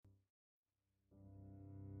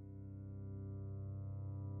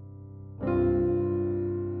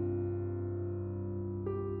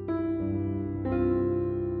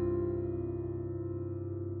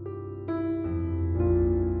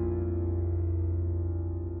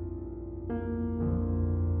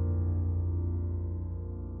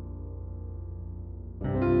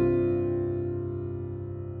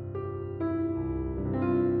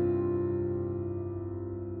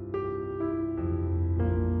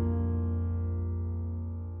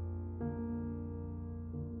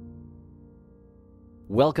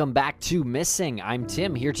Welcome back to Missing. I'm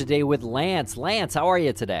Tim, here today with Lance. Lance, how are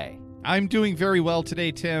you today? I'm doing very well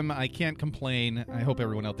today, Tim. I can't complain. I hope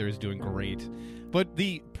everyone out there is doing great. But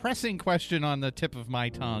the pressing question on the tip of my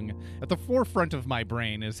tongue, at the forefront of my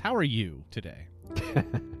brain, is how are you today?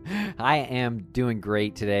 I am doing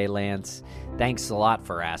great today, Lance. Thanks a lot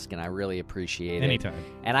for asking. I really appreciate it. Anytime.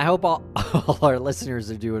 And I hope all our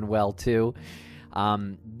listeners are doing well, too.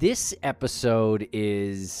 This episode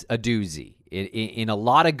is a doozy in a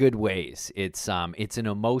lot of good ways. It's an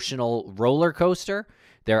emotional roller coaster.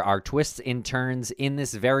 There are twists and turns in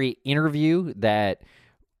this very interview that,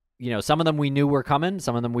 you know, some of them we knew were coming.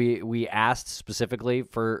 Some of them we asked specifically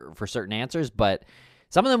for certain answers, but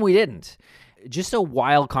some of them we didn't. Just a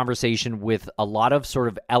wild conversation with a lot of sort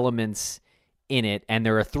of elements in it. And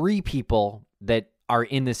there are three people that are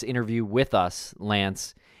in this interview with us,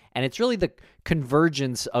 Lance. And it's really the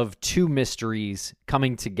convergence of two mysteries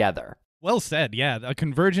coming together. Well said. Yeah, a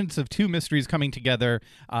convergence of two mysteries coming together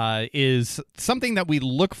is something that we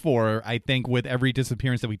look for, I think, with every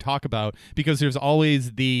disappearance that we talk about, because there's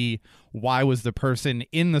always the why was the person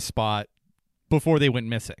in the spot before they went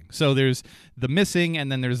missing. So there's the missing,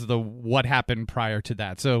 and then there's the what happened prior to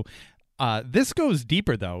that. So this goes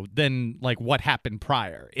deeper, though, than like what happened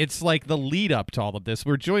prior. It's like the lead up to all of this.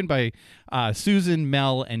 We're joined by Susan,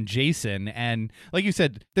 Mel, and Jason. And like you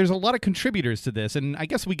said, there's a lot of contributors to this. And I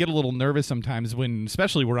guess we get a little nervous sometimes when,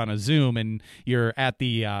 especially we're on a Zoom and you're at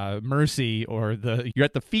the mercy or you're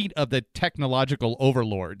at the feet of the technological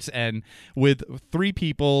overlords. And with three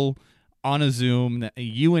people on a Zoom,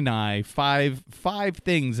 you and I, five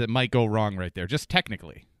things that might go wrong right there, just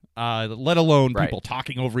technically. Let alone people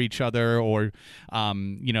talking over each other or,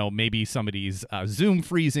 maybe somebody's Zoom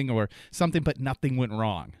freezing or something, but nothing went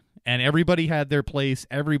wrong. And everybody had their place.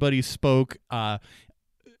 Everybody spoke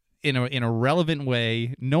in a relevant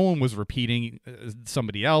way. No one was repeating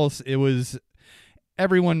somebody else. It was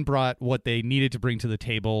everyone brought what they needed to bring to the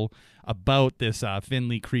table about this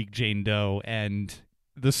Finley Creek Jane Doe, and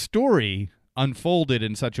the story unfolded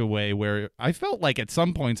in such a way where I felt like at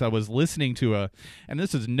some points I was listening to and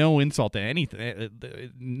this is no insult to anything,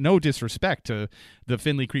 no disrespect to the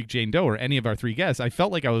Finley Creek Jane Doe or any of our three guests. I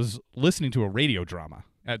felt like I was listening to a radio drama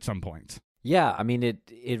at some points. Yeah, I mean,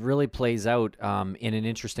 it really plays out in an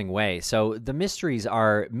interesting way. So the mysteries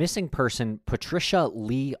are missing person Patricia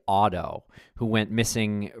Lee Otto, who went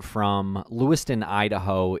missing from Lewiston,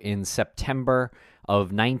 Idaho in September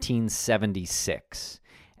of 1976.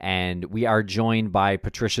 And we are joined by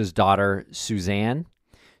Patricia's daughter, Suzanne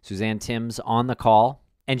Timms, on the call.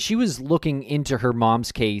 And she was looking into her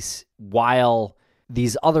mom's case while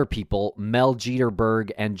these other people, Mel Jeterberg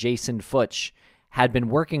and Jason Futch, had been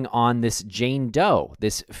working on this Jane Doe,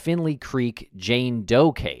 this Finley Creek Jane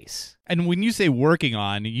Doe case. And when you say working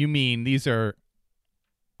on, you mean these are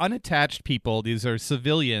unattached people. These are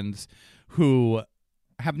civilians who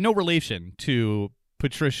have no relation to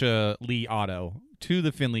Patricia Lee Otto, to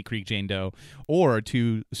the Finley Creek Jane Doe, or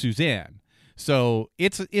to Suzanne. So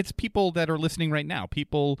it's people that are listening right now,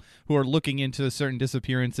 people who are looking into certain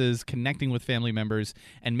disappearances, connecting with family members,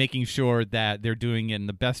 and making sure that they're doing it in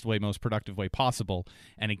the best way, most productive way possible.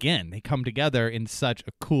 And again, they come together in such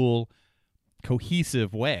a cool,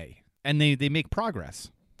 cohesive way, and they make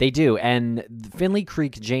progress. They do, and the Finley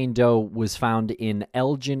Creek Jane Doe was found in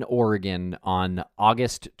Elgin, Oregon on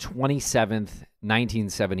August 27th,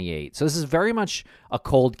 1978. So this is very much a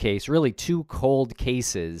cold case, really two cold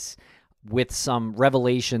cases with some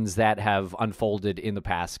revelations that have unfolded in the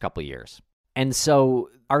past couple of years. And so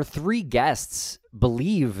our three guests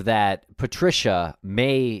believe that Patricia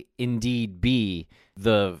may indeed be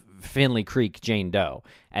the Finley Creek Jane Doe.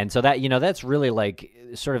 And so that, that's really like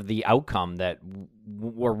sort of the outcome that,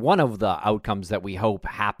 or one of the outcomes that we hope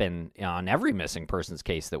happen on every missing persons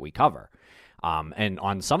case that we cover. And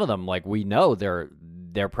on some of them, like we know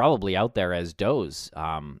they're probably out there as does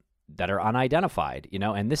that are unidentified,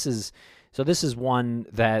 and this is one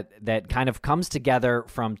that kind of comes together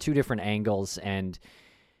from two different angles and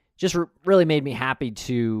just really made me happy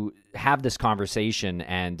to have this conversation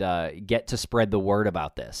and get to spread the word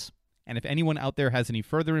about this. And if anyone out there has any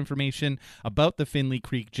further information about the Finley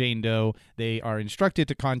Creek Jane Doe, they are instructed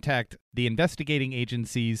to contact the investigating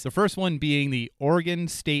agencies. The first one being the Oregon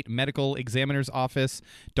State Medical Examiner's Office,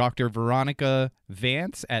 Dr. Veronica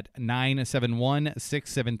Vance at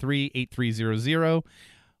 971-673-8300.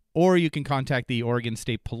 Or you can contact the Oregon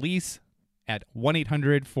State Police at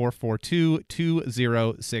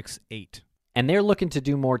 1-800-442-2068. And they're looking to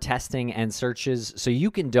do more testing and searches, so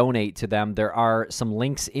you can donate to them. There are some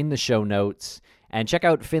links in the show notes. And check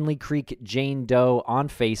out Finley Creek Jane Doe on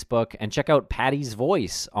Facebook, and check out Patty's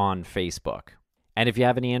Voice on Facebook. And if you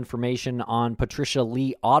have any information on Patricia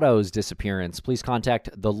Lee Otto's disappearance, please contact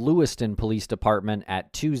the Lewiston Police Department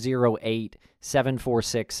at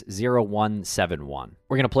 208-746-0171.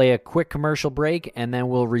 We're going to play a quick commercial break, and then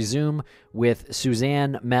we'll resume with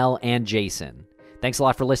Suzanne, Mel, and Jason. Thanks a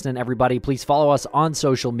lot for listening, everybody. Please follow us on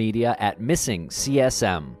social media at Missing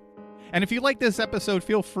CSM. And if you like this episode,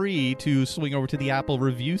 feel free to swing over to the Apple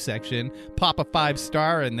review section, pop a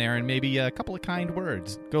 5-star in there, and maybe a couple of kind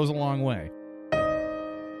words. Goes a long way.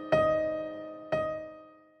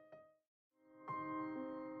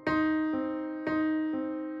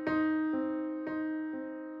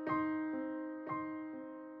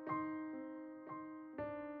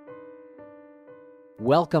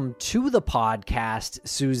 Welcome to the podcast,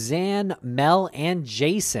 Suzanne, Mel, and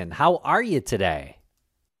Jason. How are you today?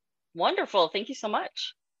 Wonderful. Thank you so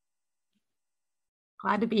much.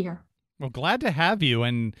 Glad to be here. Well, glad to have you,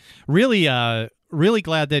 and really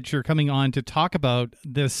glad that you're coming on to talk about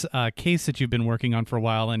this case that you've been working on for a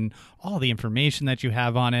while and all the information that you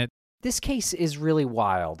have on it. This case is really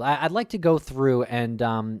wild. I'd like to go through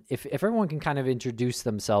and if everyone can kind of introduce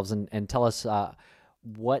themselves and tell us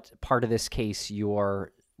what part of this case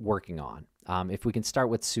you're working on. If we can start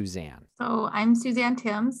with Suzanne. So I'm Suzanne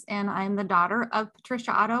Timms, and I'm the daughter of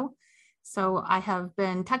Patricia Otto. So I have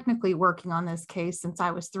been technically working on this case since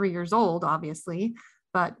I was 3 years old, obviously,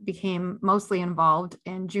 but became mostly involved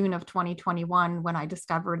in June of 2021 when I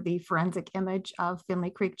discovered the forensic image of Finley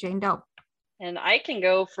Creek Jane Doe. And I can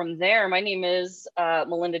go from there. My name is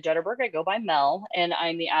Melinda Jetterberg. I go by Mel, and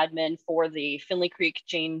I'm the admin for the Finley Creek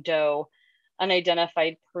Jane Doe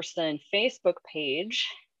Unidentified Person Facebook page.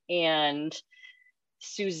 And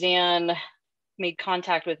Suzanne made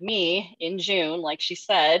contact with me in June, like she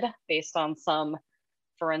said, based on some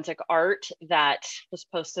forensic art that was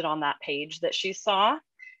posted on that page that she saw.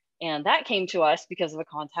 And that came to us because of a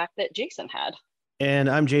contact that Jason had. And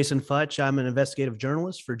I'm Jason Futch. I'm an investigative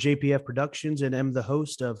journalist for JPF Productions and am the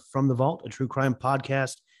host of From the Vault, a true crime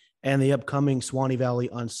podcast, and the upcoming Swanee Valley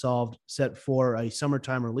Unsolved, set for a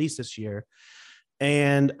summertime release this year.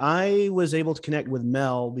 And I was able to connect with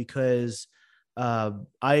Mel because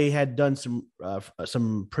I had done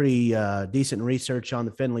some pretty decent research on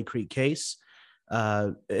the Finley Creek case.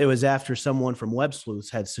 It was after someone from Web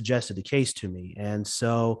Sleuths had suggested the case to me. And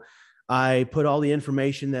so I put all the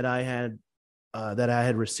information that I had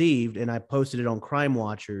received, and I posted it on Crime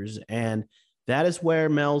Watchers. And that is where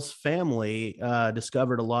Mel's family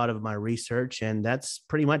discovered a lot of my research, and that's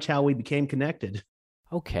pretty much how we became connected.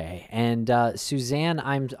 Okay, and Suzanne,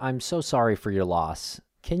 I'm so sorry for your loss.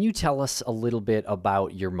 Can you tell us a little bit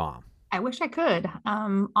about your mom? I wish I could.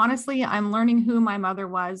 Honestly, I'm learning who my mother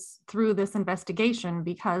was through this investigation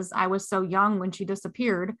because I was so young when she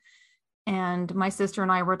disappeared. And my sister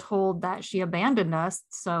and I were told that she abandoned us.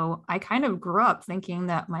 So I kind of grew up thinking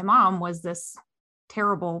that my mom was this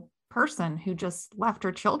terrible person who just left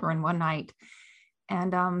her children one night.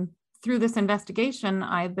 And through this investigation,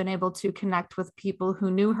 I've been able to connect with people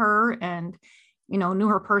who knew her and, knew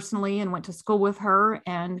her personally and went to school with her.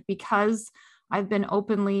 And because I've been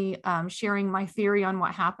openly sharing my theory on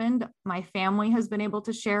what happened, my family has been able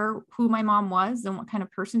to share who my mom was and what kind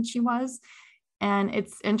of person she was. And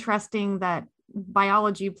it's interesting that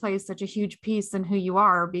biology plays such a huge piece in who you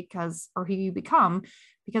are or who you become,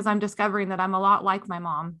 because I'm discovering that I'm a lot like my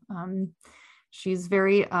mom. She's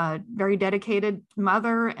very dedicated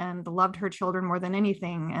mother and loved her children more than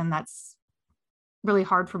anything. And that's really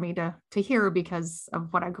hard for me to hear because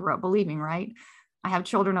of what I grew up believing, right? I have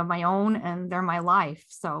children of my own and they're my life.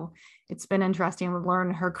 So it's been interesting to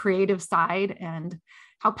learn her creative side and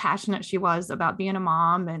how passionate she was about being a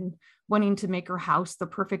mom and wanting to make her house the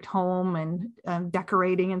perfect home and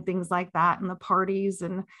decorating and things like that and the parties.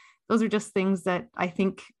 And those are just things that I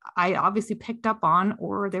think I obviously picked up on,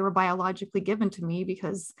 or they were biologically given to me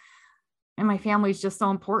and my family is just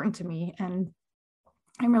so important to me. And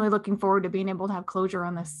I'm really looking forward to being able to have closure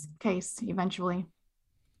on this case eventually.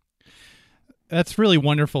 That's really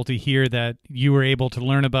wonderful to hear that you were able to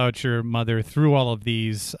learn about your mother through all of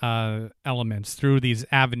these elements, through these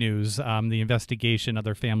avenues, the investigation,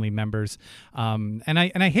 other family members. And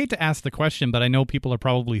I hate to ask the question, but I know people are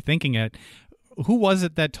probably thinking it. Who was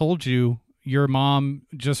it that told you your mom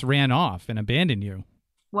just ran off and abandoned you?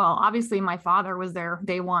 Well, obviously my father was there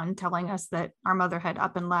day one telling us that our mother had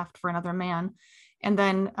up and left for another man. And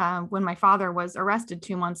then when my father was arrested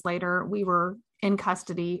 2 months later, we were in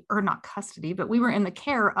custody, or not custody, but we were in the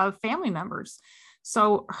care of family members.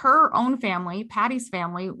 So her own family, Patty's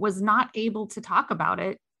family, was not able to talk about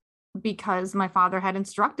it because my father had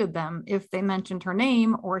instructed them if they mentioned her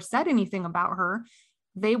name or said anything about her,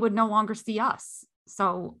 they would no longer see us.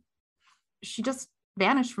 So she just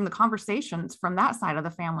vanished from the conversations from that side of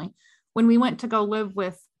the family. When we went to go live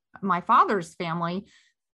with my father's family,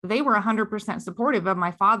 they were 100% supportive of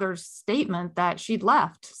my father's statement that she'd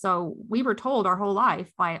left. So we were told our whole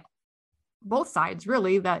life by both sides,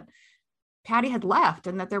 really, that Patty had left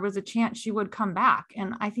and that there was a chance she would come back.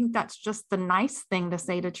 And I think that's just the nice thing to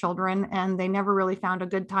say to children. And they never really found a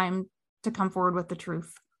good time to come forward with the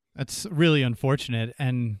truth. That's really unfortunate.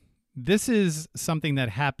 And this is something that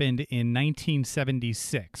happened in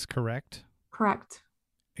 1976, correct? Correct.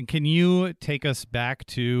 And can you take us back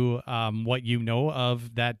to what you know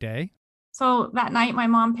of that day? So that night, my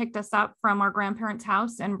mom picked us up from our grandparents'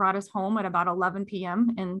 house and brought us home at about 11 p.m.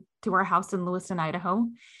 into our house in Lewiston, Idaho.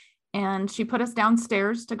 And she put us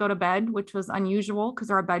downstairs to go to bed, which was unusual because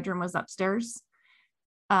our bedroom was upstairs.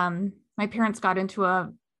 My parents got into a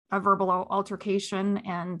verbal altercation,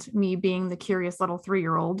 and me being the curious little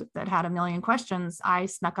 3-year-old that had a million questions, I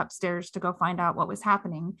snuck upstairs to go find out what was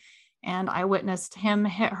happening. And I witnessed him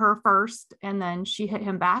hit her first, and then she hit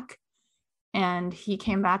him back. And he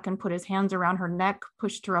came back and put his hands around her neck,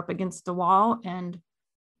 pushed her up against the wall, and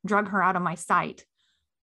drug her out of my sight.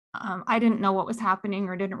 I didn't know what was happening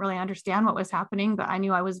or didn't really understand what was happening, but I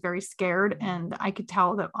knew I was very scared, and I could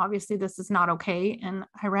tell that obviously this is not okay. And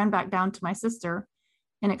I ran back down to my sister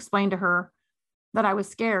and explained to her that I was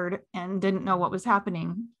scared and didn't know what was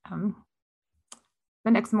happening.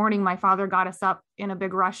 The next morning, my father got us up in a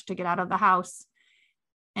big rush to get out of the house.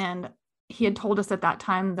 And he had told us at that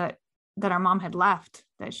time that our mom had left,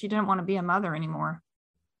 that she didn't want to be a mother anymore.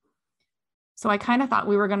 So I kind of thought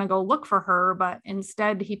we were going to go look for her, but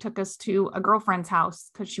instead he took us to a girlfriend's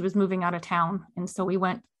house because she was moving out of town. And so we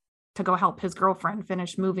went to go help his girlfriend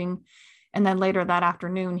finish moving. And then later that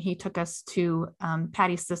afternoon, he took us to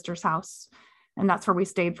Patty's sister's house. And that's where we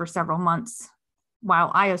stayed for several months,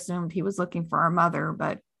 while I assumed he was looking for our mother,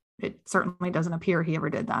 but it certainly doesn't appear he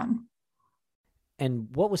ever did that.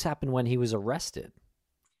 And what was happened when he was arrested?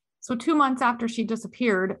 So 2 months after she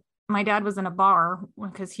disappeared, my dad was in a bar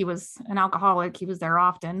because he was an alcoholic. He was there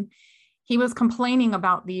often. He was complaining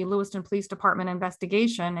about the Lewiston Police Department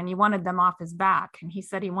investigation, and he wanted them off his back. And he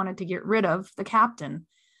said he wanted to get rid of the captain.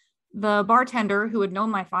 The bartender, who had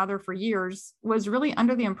known my father for years, was really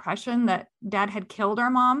under the impression that Dad had killed our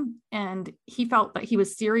mom, and he felt that he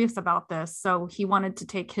was serious about this. So he wanted to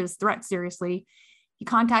take his threat seriously. He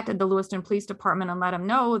contacted the Lewiston Police Department and let him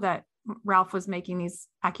know that Ralph was making these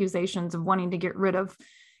accusations of wanting to get rid of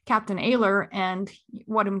Captain Ayler, and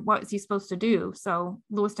what is he supposed to do? So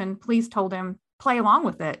Lewiston Police told him, play along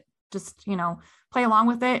with it. Just, play along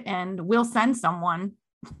with it, and we'll send someone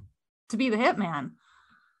to be the hitman.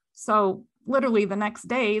 So literally the next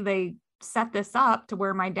day, they set this up to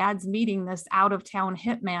where my dad's meeting this out-of-town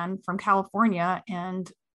hitman from California,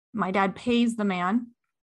 and my dad pays the man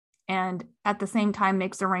and at the same time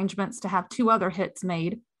makes arrangements to have 2 other hits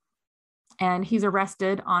made. And he's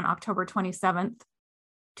arrested on October 27th,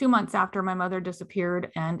 2 months after my mother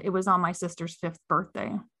disappeared, and it was on my sister's 5th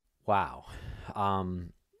birthday. Wow.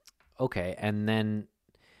 Okay. And then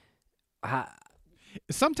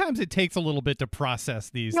sometimes it takes a little bit to process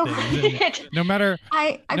these things. No matter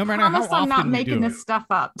I no matter promise how I'm not often we making do this stuff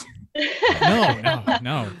up.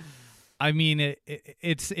 No. I mean,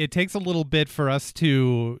 it takes a little bit for us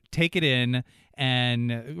to take it in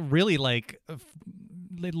and really let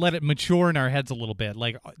it mature in our heads a little bit.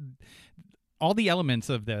 Like all the elements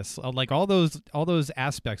of this, like all those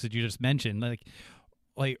aspects that you just mentioned,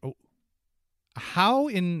 like how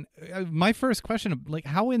in my first question, like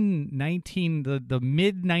how in the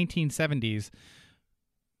mid 1970s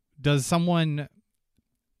does someone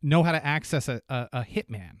know how to access a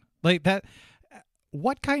hitman like that?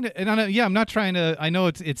 What kind of, and I'm not trying to, I know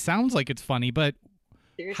it sounds like it's funny, but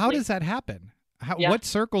seriously, how does that happen? What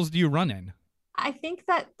circles do you run in? I think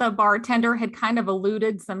that the bartender had kind of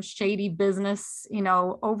eluded some shady business,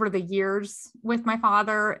 over the years with my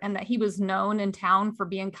father, and that he was known in town for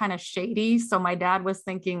being kind of shady. So my dad was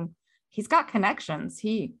thinking, he's got connections.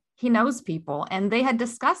 He knows people. And they had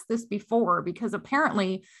discussed this before, because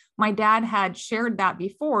apparently my dad had shared that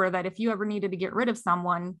before, that if you ever needed to get rid of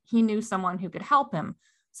someone, he knew someone who could help him.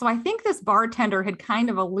 So I think this bartender had kind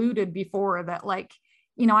of alluded before that,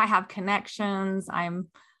 I have connections. I'm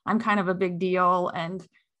kind of a big deal. And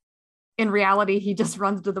in reality, he just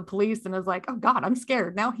runs to the police and is like, oh God, I'm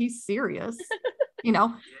scared. Now he's serious. He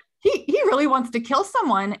really wants to kill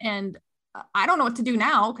someone. And I don't know what to do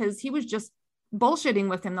now, because he was just bullshitting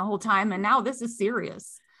with him the whole time. And now this is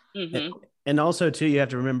serious. Mm-hmm. And also too, you have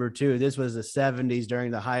to remember too, this was the 70s during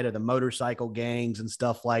the height of the motorcycle gangs and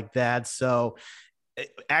stuff like that. So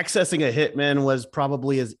accessing a hitman was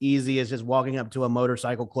probably as easy as just walking up to a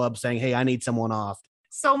motorcycle club saying, "Hey, I need someone off."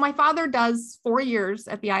 So my father does 4 years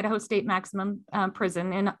at the Idaho State Maximum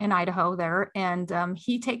Prison in Idaho there. And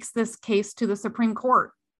he takes this case to the Supreme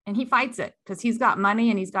Court and he fights it because he's got money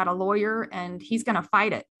and he's got a lawyer and he's going to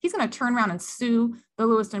fight it. He's going to turn around and sue the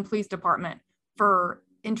Lewiston Police Department for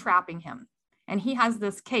entrapping him. And he has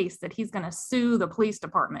this case that he's going to sue the police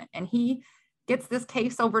department, and he gets this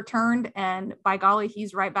case overturned. And by golly,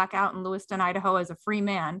 he's right back out in Lewiston, Idaho as a free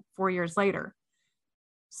man 4 years later.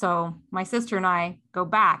 So my sister and I go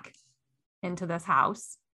back into this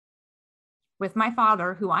house with my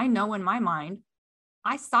father, who I know in my mind,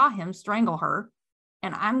 I saw him strangle her,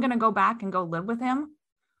 and I'm going to go back and go live with him.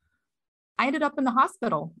 I ended up in the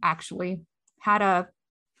hospital, actually, had a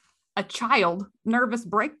child nervous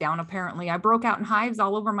breakdown. Apparently I broke out in hives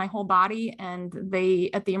all over my whole body. And they,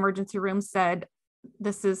 at the emergency room, said,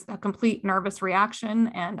 this is a complete nervous reaction.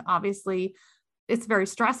 And obviously it's very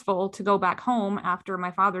stressful to go back home after my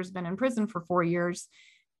father's been in prison for 4 years.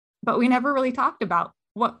 But we never really talked about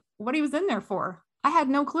what he was in there for. I had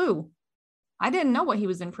no clue. I didn't know what he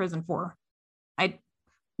was in prison for.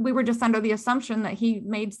 We were just under the assumption that he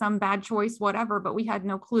made some bad choice, whatever, but we had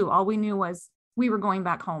no clue. All we knew was we were going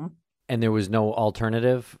back home. And there was no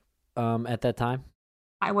alternative at that time?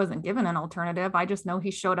 I wasn't given an alternative. I just know he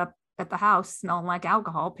showed up at the house smelling like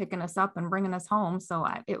alcohol, picking us up and bringing us home. So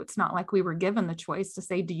it's not like we were given the choice to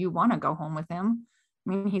say, do you want to go home with him? I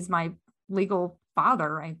mean, he's my legal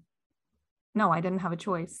father. No, I didn't have a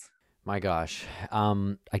choice. My gosh.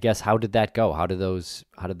 I guess, how did that go? How did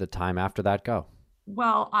the time after that go?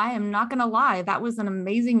 Well, I am not going to lie. That was an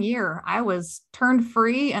amazing year. I was turned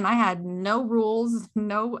free and I had no rules,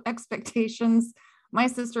 no expectations. My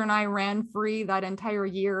sister and I ran free that entire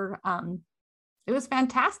year. It was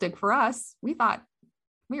fantastic for us. We thought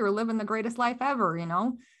we were living the greatest life ever. You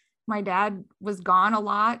know, my dad was gone a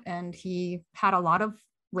lot and he had a lot of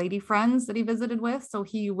lady friends that he visited with. So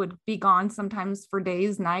he would be gone sometimes for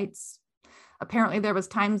days, nights. Apparently there was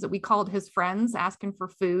times that we called his friends asking for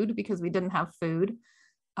food because we didn't have food.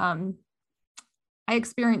 I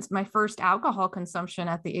experienced my first alcohol consumption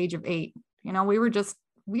at the age of 8. You know,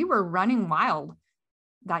 we were running wild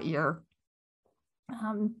that year.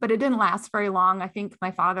 But it didn't last very long. I think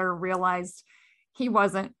my father realized he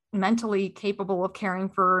wasn't mentally capable of caring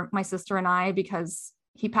for my sister and I, because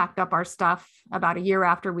he packed up our stuff about a year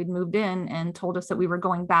after we'd moved in and told us that we were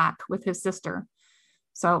going back with his sister.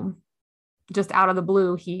 So just out of the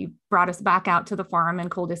blue, he brought us back out to the farm in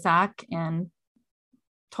cul-de-sac and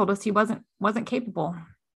told us he wasn't capable.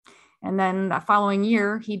 And then that following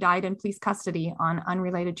year, he died in police custody on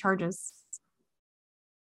unrelated charges.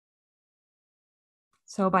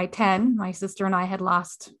 So by 10, my sister and I had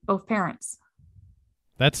lost both parents.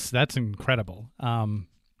 That's incredible.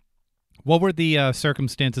 What were the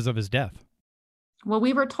circumstances of his death? Well,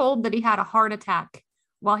 we were told that he had a heart attack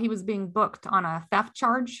while he was being booked on a theft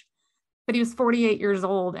charge, but he was 48 years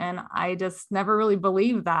old. And I just never really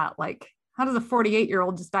believed that. Like, how does a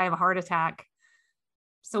 48-year-old just die of a heart attack?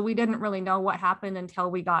 So we didn't really know what happened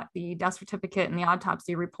until we got the death certificate and the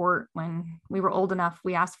autopsy report. When we were old enough,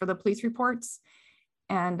 we asked for the police reports.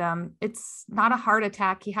 And it's not a heart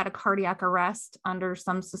attack. He had a cardiac arrest under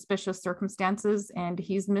some suspicious circumstances, and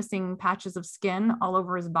he's missing patches of skin all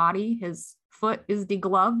over his body. His foot is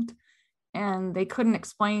degloved, and they couldn't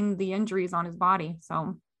explain the injuries on his body.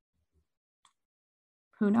 So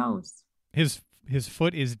who knows? His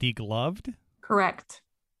foot is degloved? Correct.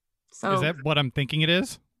 So is that what I'm thinking it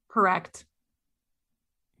is? Correct.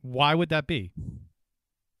 Why would that be?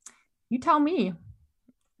 You tell me.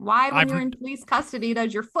 Why, when you're in police custody,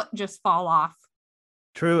 does your foot just fall off?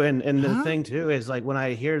 True. And the thing too is, like, when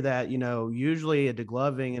I hear that, you know, usually a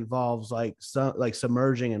degloving involves like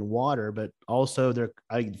submerging in water, but also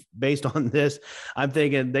based on this, I'm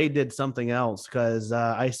thinking they did something else, because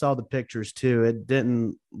I saw the pictures too. It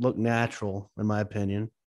didn't look natural, in my opinion.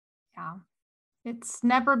 Yeah. It's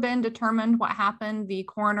never been determined what happened. The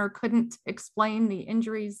coroner couldn't explain the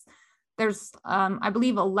injuries. There's, I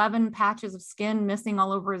believe, 11 patches of skin missing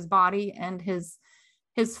all over his body, and his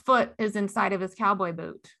foot is inside of his cowboy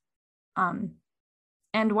boot.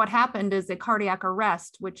 And what happened is a cardiac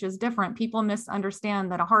arrest, which is different. People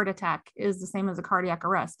misunderstand that a heart attack is the same as a cardiac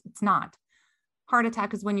arrest. It's not. Heart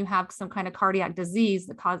attack is when you have some kind of cardiac disease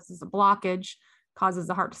that causes a blockage, causes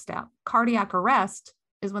the heart to stop. Cardiac arrest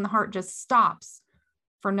is when the heart just stops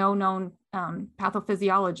for no known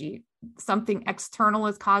pathophysiology. Something external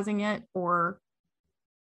is causing it, or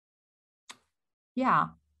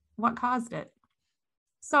what caused it?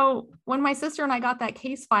 So when my sister and I got that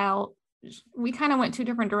case file, we kind of went two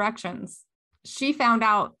different directions. She found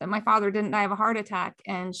out that my father didn't die of a heart attack,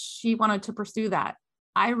 and she wanted to pursue that.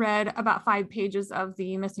 I read about 5 pages of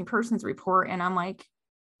the missing persons report, and I'm like,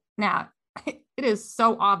 nah, it is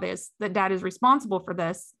so obvious that dad is responsible for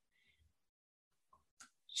this.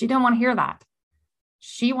 She didn't want to hear that.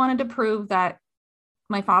 She wanted to prove that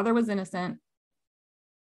my father was innocent.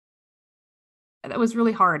 That was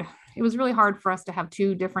really hard. It was really hard for us to have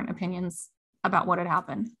 2 different opinions about what had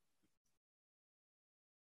happened.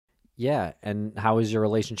 Yeah. And how is your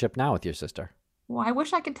relationship now with your sister? Well, I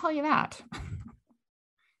wish I could tell you that.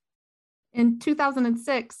 In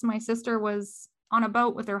 2006, my sister was on a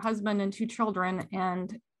boat with her husband and 2 children,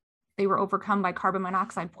 and they were overcome by carbon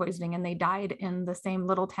monoxide poisoning, and they died in the same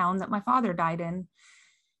little town that my father died in.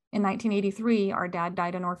 In 1983, our dad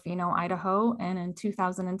died in Orfino, Idaho, and in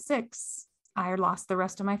 2006, I lost the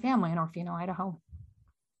rest of my family in Orfino, Idaho.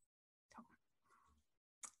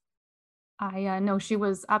 I know she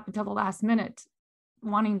was up until the last minute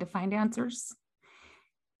wanting to find answers.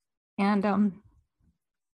 And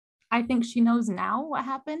I think she knows now what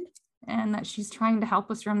happened and that she's trying to help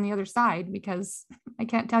us from the other side, because I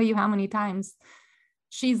can't tell you how many times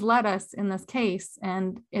she's led us in this case,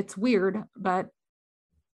 and it's weird, but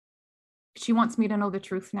she wants me to know the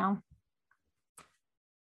truth now.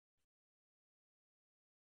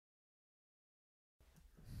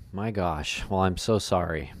 My gosh. Well, I'm so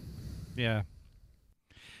sorry. Yeah.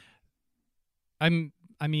 I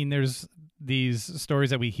mean, there's these stories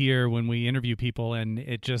that we hear when we interview people, and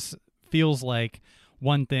it just feels like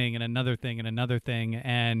one thing and another thing and another thing,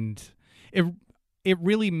 and it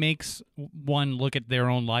really makes one look at their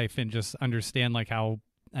own life and just understand like how,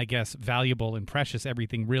 I guess, valuable and precious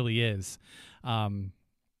everything really is.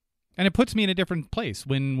 And it puts me in a different place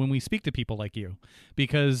when we speak to people like you,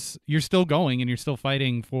 because you're still going and you're still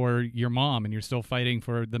fighting for your mom and you're still fighting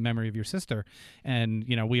for the memory of your sister. And,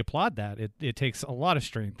 you know, we applaud that. It takes a lot of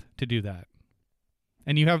strength to do that.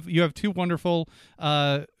 And you have 2 wonderful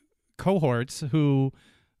cohorts who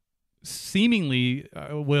seemingly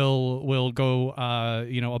will go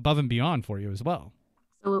above and beyond for you as well.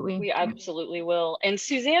 Absolutely. We absolutely will. And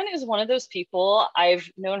Suzanne is one of those people. I've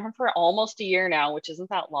known her for almost a year now, which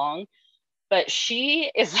isn't that long, but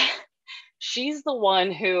she's the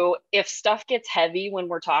one who, if stuff gets heavy when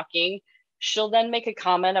we're talking, she'll then make a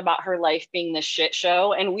comment about her life being this shit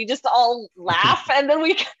show, and we just all laugh, and then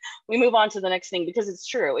we move on to the next thing, because it's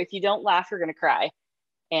true. If you don't laugh, you're going to cry.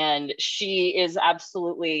 And she is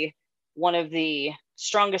absolutely one of the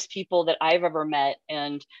strongest people that I've ever met.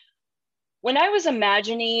 And when I was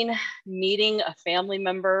imagining meeting a family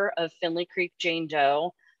member of Finley Creek Jane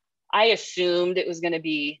Doe, I assumed it was going to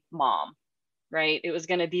be mom, right? It was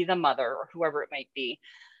going to be the mother or whoever it might be.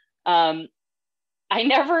 I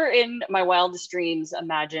never in my wildest dreams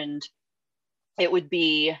imagined it would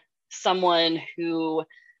be someone who,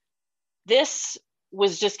 this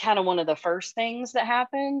was just kind of one of the first things that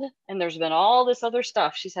happened. And there's been all this other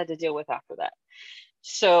stuff she's had to deal with after that.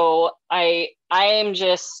 So I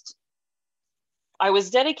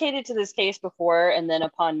was dedicated to this case before, and then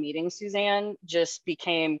upon meeting Suzanne, just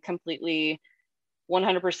became completely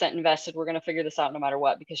 100% invested. We're going to figure this out no matter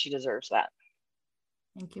what, because she deserves that.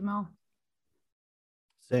 Thank you, Mel.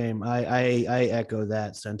 Same. I echo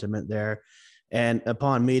that sentiment there. And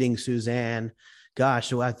upon meeting Suzanne, gosh,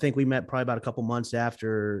 so I think we met probably about a couple months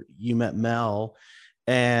after you met Mel,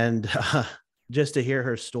 and just to hear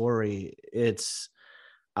her story,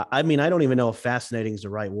 I mean, I don't even know if fascinating is the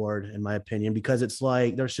right word, in my opinion, because it's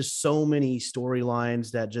like there's just so many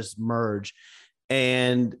storylines that just merge.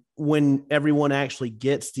 And when everyone actually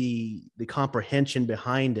gets the comprehension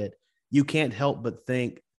behind it, you can't help but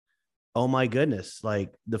think, oh my goodness,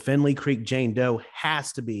 like the Finley Creek Jane Doe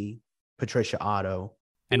has to be Patricia Otto.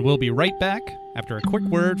 And we'll be right back after a quick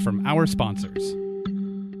word from our sponsors.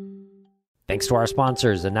 Thanks to our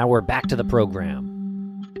sponsors, and now we're back to the program.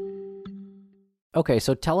 Okay,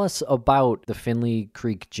 so tell us about the Finley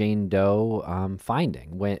Creek Jane Doe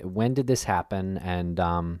finding. When did this happen? And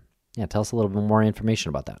tell us a little bit more information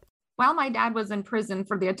about that. While my dad was in prison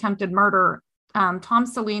for the attempted murder, Tom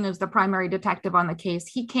Celine is the primary detective on the case.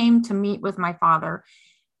 He came to meet with my father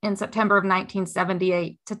in September of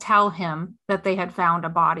 1978 to tell him that they had found a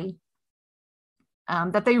body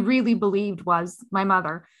that they really believed was my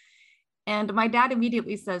mother. And my dad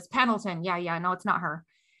immediately says, Pendleton, yeah, no, it's not her.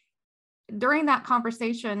 During that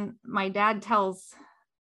conversation, my dad tells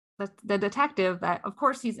the detective that, of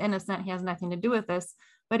course, he's innocent. He has nothing to do with this.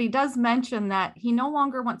 But he does mention that he no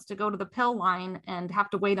longer wants to go to the pill line and have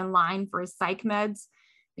to wait in line for his psych meds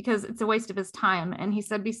because it's a waste of his time. And he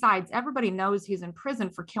said, besides, everybody knows he's in prison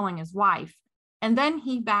for killing his wife. And then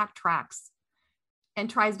he backtracks and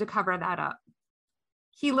tries to cover that up.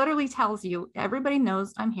 He literally tells you, everybody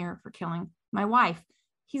knows I'm here for killing my wife.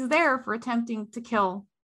 He's there for attempting to kill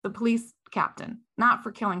the police captain, not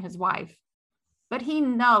for killing his wife. But he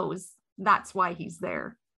knows that's why he's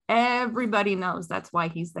there. Everybody knows that's why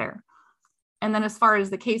he's there. And then as far as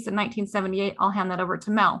the case in 1978, I'll hand that over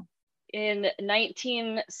to Mel. In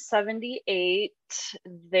 1978,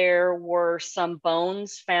 there were some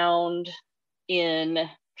bones found in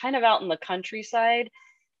kind of out in the countryside.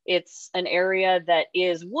 It's an area that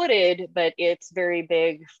is wooded, but it's very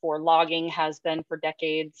big for logging, has been for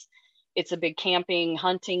decades. It's a big camping,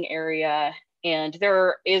 hunting area. And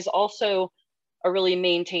there is also a really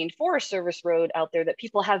maintained Forest Service road out there that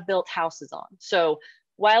people have built houses on. So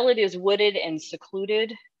while it is wooded and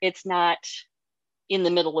secluded, it's not in the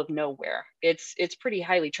middle of nowhere. It's pretty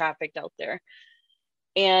highly trafficked out there.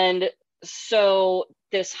 And so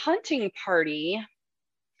this hunting party,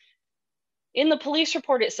 in the police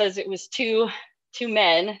report, it says it was two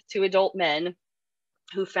adult men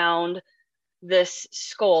who found this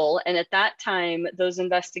skull. And at that time, those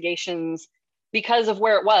investigations, because of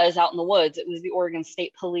where it was out in the woods, it was the Oregon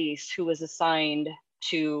State Police who was assigned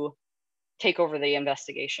to take over the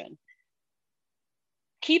investigation.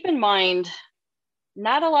 Keep in mind,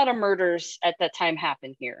 not a lot of murders at that time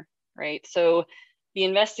happened here, right? So the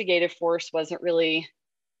investigative force wasn't really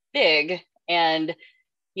big, and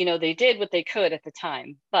they did what they could at the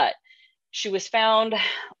time. But she was found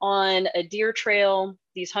on a deer trail.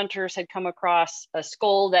 These hunters had come across a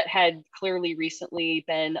skull that had clearly recently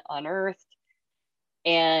been unearthed,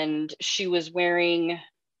 and she was wearing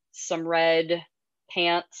some red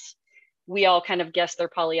pants. We all kind of guessed they're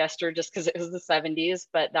polyester just because it was the 70s,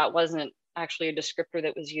 but that wasn't actually a descriptor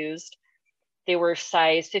that was used. They were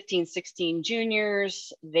size 15, 16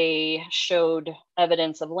 juniors. They showed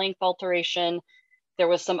evidence of length alteration. There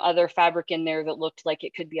was some other fabric in there that looked like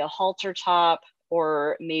it could be a halter top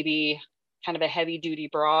or maybe kind of a heavy duty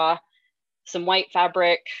bra, some white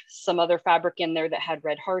fabric, some other fabric in there that had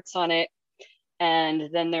red hearts on it. And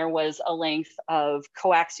then there was a length of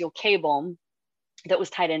coaxial cable that was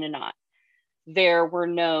tied in a knot. There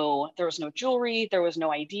was no jewelry, there was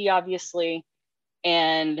no ID, obviously,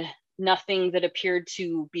 and nothing that appeared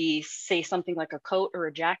to be, say, something like a coat or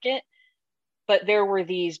a jacket. But there were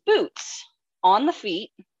these boots on the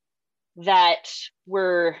feet that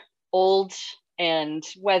were old and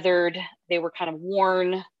weathered. They were kind of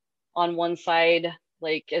worn on one side,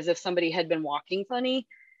 like as if somebody had been walking funny.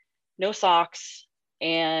 No socks,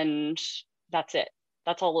 and that's it.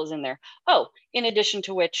 That's all that was in there. Oh, in addition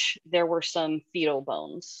to which, there were some fetal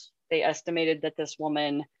bones. They estimated that this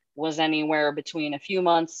woman was anywhere between a few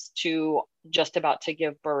months to just about to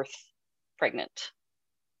give birth pregnant.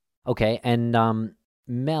 Okay, and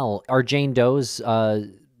Mel, are Jane Doe's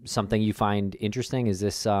something you find interesting? Is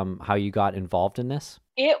this how you got involved in this?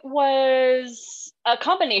 It was a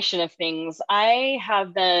combination of things. I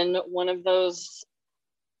have been one of those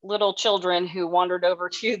little children who wandered over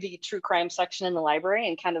to the true crime section in the library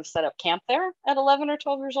and kind of set up camp there at 11 or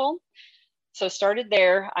 12 years old. So started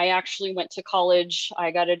there. I actually went to college. I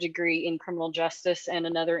got a degree in criminal justice and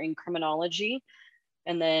another in criminology.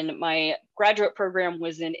 And then my graduate program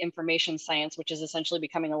was in information science, which is essentially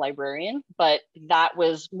becoming a librarian, but that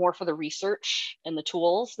was more for the research and the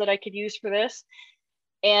tools that I could use for this.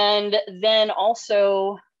 And then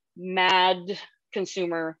also mad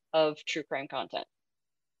consumer of true crime content,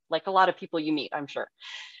 like a lot of people you meet, I'm sure.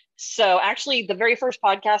 So actually, the very first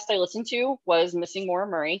podcast I listened to was Missing Maura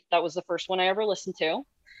Murray. That was the first one I ever listened to.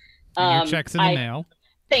 And your check's in the mail.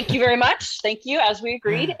 Thank you very much. Thank you, as we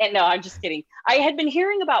agreed. And no, I'm just kidding. I had been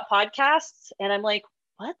hearing about podcasts, and I'm like,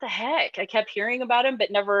 what the heck? I kept hearing about them,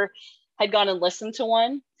 but never had gone and listened to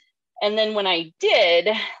one. And then when I did,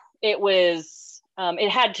 it was, it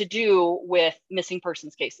had to do with missing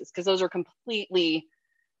persons cases, because those are completely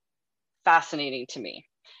fascinating to me.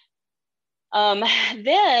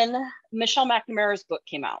 Then Michelle McNamara's book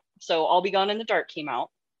came out. So I'll Be Gone in the Dark came out.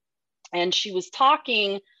 And she was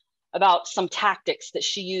talking about some tactics that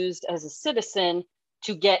she used as a citizen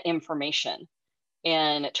to get information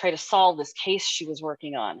and try to solve this case she was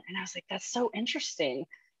working on. And I was like, that's so interesting.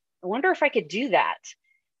 I wonder if I could do that.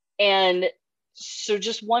 And so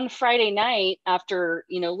just one Friday night after,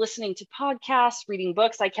 listening to podcasts, reading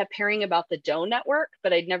books, I kept hearing about the Doe Network,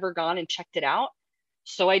 but I'd never gone and checked it out.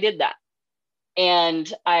 So I did that.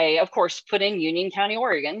 And I, of course, put in Union County,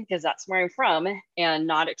 Oregon, because that's where I'm from, and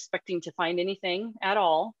not expecting to find anything at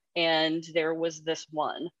all. And there was this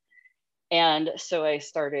one. And so I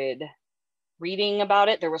started reading about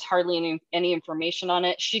it. There was hardly any information on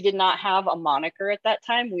it. She did not have a moniker at that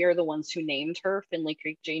time. We are the ones who named her Finley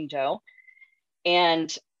Creek Jane Doe.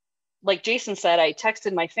 And like Jason said, I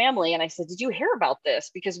texted my family and I said, did you hear about this?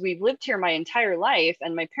 Because we've lived here my entire life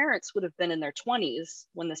and my parents would have been in their 20s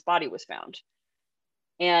when this body was found.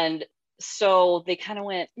 And so they kind of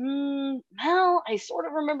went, well, I sort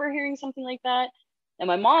of remember hearing something like that. And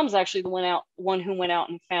my mom's actually the one who went out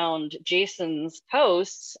and found Jason's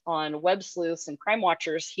posts on Web Sleuths and Crime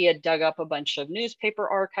Watchers. He had dug up a bunch of newspaper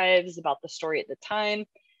archives about the story at the time.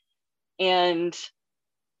 And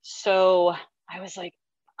so I was like,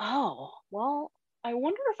 oh, well, I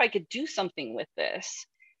wonder if I could do something with this.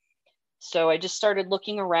 So I just started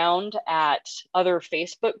looking around at other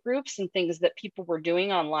Facebook groups and things that people were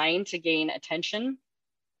doing online to gain attention.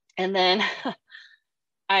 And then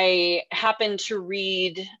I happened to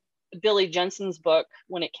read Billy Jensen's book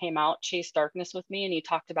when it came out, Chase Darkness with Me, and he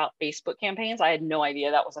talked about Facebook campaigns. I had no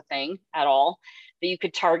idea that was a thing at all, that you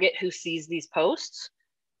could target who sees these posts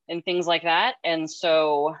and things like that. And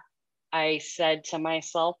so I said to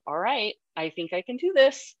myself, all right, I think I can do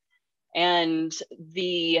this. And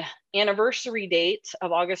the anniversary date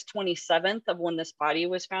of August 27th of when this body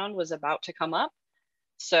was found was about to come up.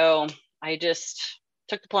 So I just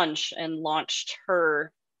took the plunge and launched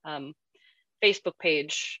her Facebook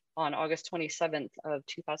page on August 27th of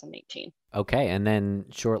 2018. Okay, and then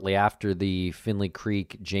shortly after, the Finley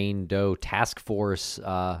Creek Jane Doe Task Force,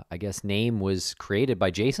 I guess, name was created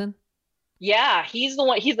by Jason? Yeah, he's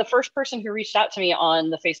the first person who reached out to me on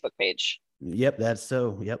the Facebook page. Yep, that's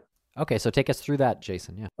so. Yep. Okay, so take us through that,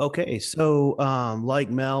 Jason. Yeah. Okay, so like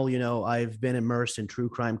Mel, I've been immersed in true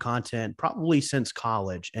crime content probably since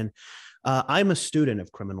college, and I'm a student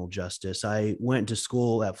of criminal justice. I went to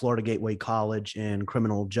school at Florida Gateway College in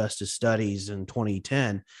criminal justice studies in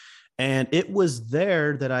 2010, and it was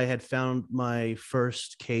there that I had found my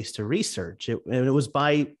first case to research. And it was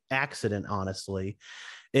by accident, honestly.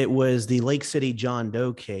 It was the Lake City John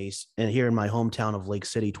Doe case, and here in my hometown of Lake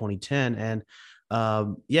City, 2010, and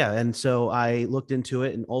and so I looked into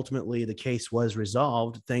it, and ultimately the case was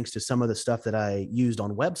resolved thanks to some of the stuff that I used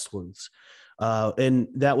on Web Sleuths. And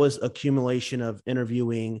that was accumulation of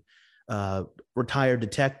interviewing retired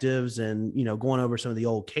detectives and, going over some of the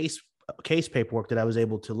old case paperwork that I was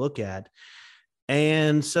able to look at.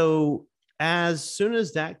 And so as soon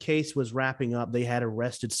as that case was wrapping up, they had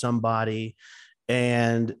arrested somebody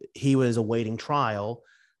and he was awaiting trial.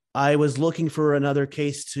 I was looking for another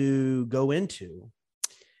case to go into.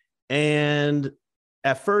 And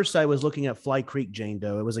at first I was looking at Fly Creek Jane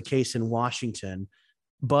Doe. It was a case in Washington.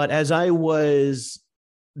 But as I was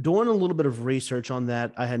doing a little bit of research on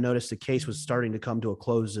that, I had noticed the case was starting to come to a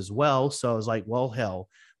close as well. So I was like, well, hell,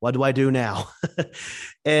 what do I do now?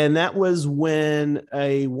 And that was when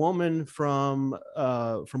a woman from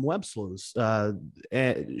Web Sleuths,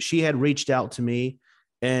 she had reached out to me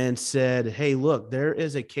and said, hey, look, there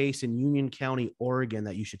is a case in Union County, Oregon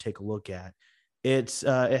that you should take a look at. It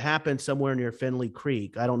happened somewhere near Finley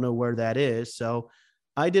Creek. I don't know where that is. So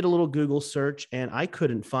I did a little Google search and I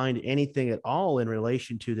couldn't find anything at all in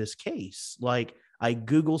relation to this case. Like I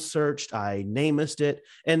Google searched, I NamUsed it,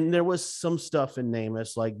 and there was some stuff in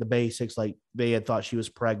NamUs, like the basics, like they had thought she was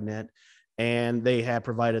pregnant and they had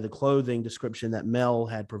provided the clothing description that Mel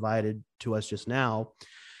had provided to us just now.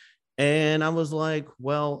 And I was like,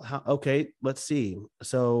 well, okay, let's see.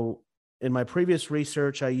 So in my previous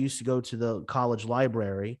research, I used to go to the college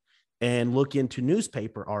library and look into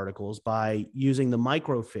newspaper articles by using the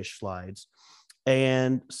microfiche slides.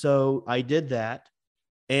 And so I did that.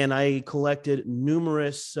 And I collected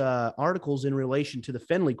numerous articles in relation to the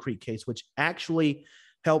Finley Creek case, which actually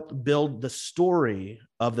helped build the story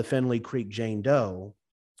of the Finley Creek Jane Doe.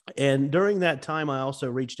 And during that time, I also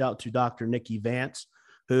reached out to Dr. Nikki Vance,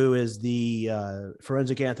 who is the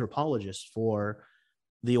forensic anthropologist for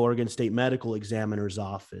the Oregon State Medical Examiner's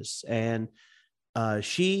Office. And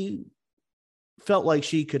she felt like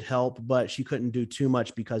she could help, but she couldn't do too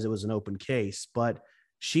much because it was an open case. But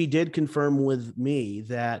she did confirm with me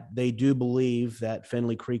that they do believe that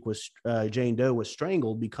Finley Creek Jane Doe was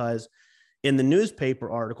strangled, because in the newspaper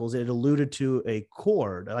articles, it alluded to a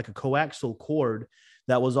cord, like a coaxial cord,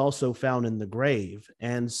 that was also found in the grave.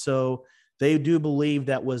 And so they do believe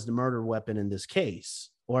that was the murder weapon in this case,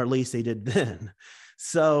 or at least they did then.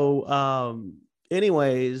 So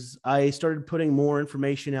anyways, I started putting more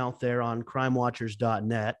information out there on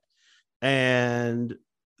crimewatchers.net. And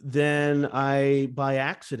then by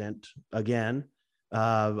accident, again,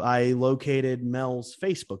 I located Mel's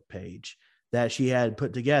Facebook page that she had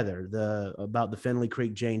put together about the Finley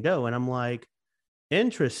Creek Jane Doe. And I'm like,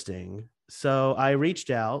 interesting. So I reached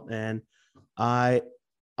out and I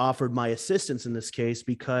offered my assistance in this case,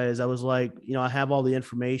 because I was like, I have all the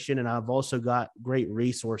information and I've also got great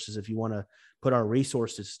resources if you want to put our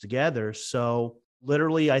resources together. So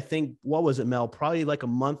literally, I think, what was it, Mel? Probably like a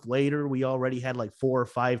month later, we already had like 4 or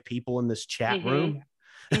 5 people in this chat room.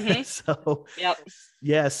 So, Yep.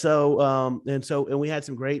 yeah. So, and we had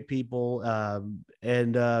some great people,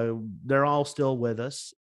 and they're all still with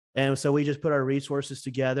us. And so we just put our resources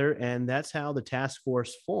together, and that's how the task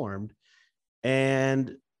force formed.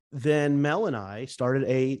 And then Mel and I started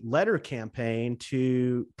a letter campaign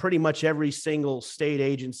to pretty much every single state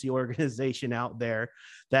agency organization out there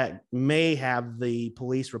that may have the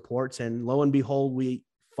police reports. And lo and behold, we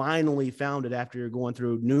finally found it after going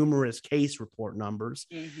through numerous case report numbers.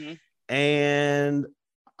 And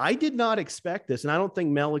I did not expect this, and I don't think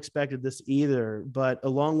Mel expected this either, but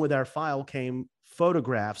along with our file came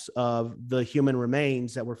photographs of the human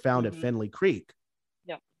remains that were found at Finley Creek.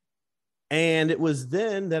 And it was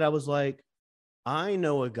then that I was like, I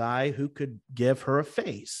know a guy who could give her a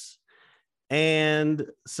face. And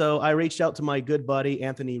so I reached out to my good buddy,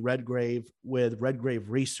 Anthony Redgrave, with Redgrave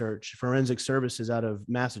Research, Forensic Services out of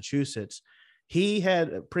Massachusetts. He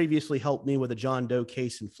had previously helped me with a John Doe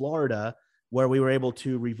case in Florida, where we were able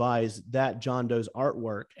to revise that John Doe's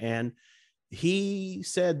artwork. And he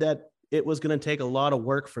said that it was going to take a lot of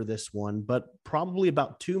work for this one, but probably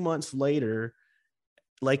about 2 months later,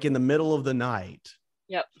 like in the middle of the night,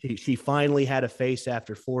 she finally had a face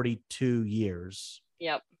after 42 years.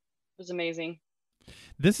 It was amazing.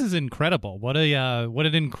 This is incredible. What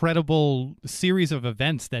an incredible series of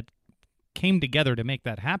events that came together to make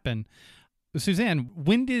that happen. Suzanne,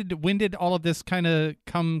 when did all of this kind of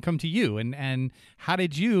come to you, and how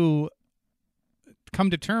did you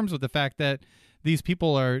come to terms with the fact that these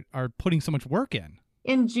people are putting so much work in?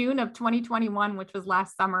 In June of 2021, which was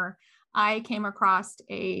last summer, I came across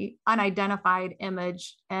a unidentified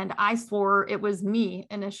image, and I swore it was me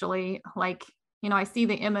initially. Like, I see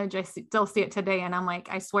the image, I still see it today, and I'm like,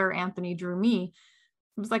 I swear Anthony drew me.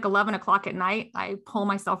 It was like 11 o'clock at night. I pull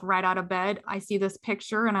myself right out of bed. I see this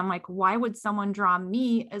picture, and I'm like, why would someone draw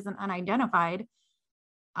me as an unidentified?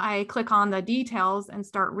 I click on the details and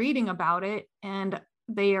start reading about it, and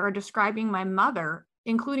they are describing my mother,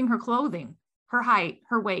 including her clothing, her height,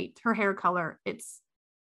 her weight, her hair color. It's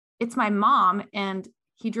my mom, and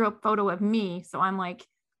he drew a photo of me. So I'm like,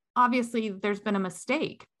 obviously there's been a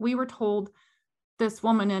mistake. We were told this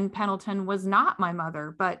woman in Pendleton was not my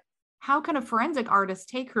mother, but how can a forensic artist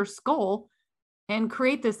take her skull and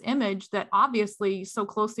create this image that obviously so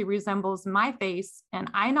closely resembles my face?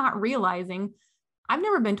 And I not realizing, I've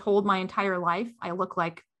never been told my entire life I look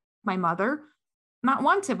like my mother. Not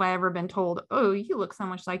once have I ever been told, oh, you look so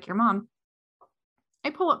much like your mom. I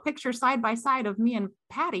pull up pictures side by side of me and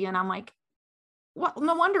Patty, and I'm like, well,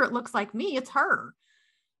 no wonder it looks like me. It's her.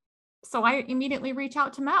 So I immediately reach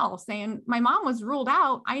out to Mel saying, my mom was ruled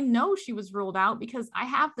out. I know she was ruled out because I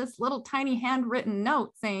have this little tiny handwritten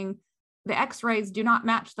note saying the x-rays do not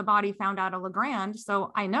match the body found out of LeGrand.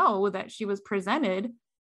 So I know that she was presented,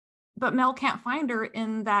 but Mel can't find her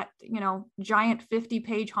in that, giant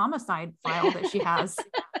 50-page homicide file that she has.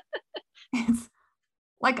 It's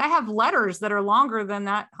like, I have letters that are longer than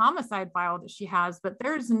that homicide file that she has, but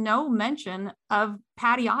there's no mention of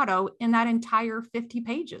Patty Otto in that entire 50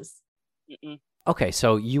 pages. Okay,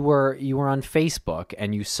 so you were on Facebook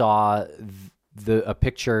and you saw a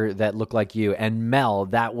picture that looked like you, and Mel,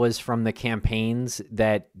 that was from the campaigns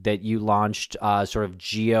that you launched, sort of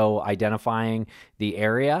geo-identifying the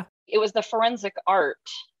area? It was the forensic art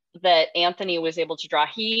that Anthony was able to draw.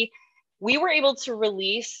 We were able to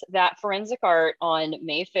release that forensic art on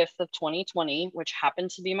May 5th of 2020, which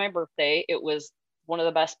happened to be my birthday. It was one of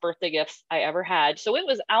the best birthday gifts I ever had. So it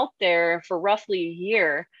was out there for roughly a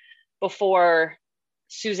year before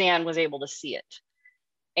Suzanne was able to see it.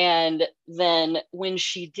 And then when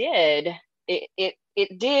she did,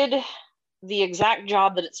 it did the exact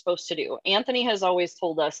job that it's supposed to do. Anthony has always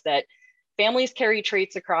told us that families carry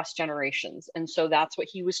traits across generations. And so that's what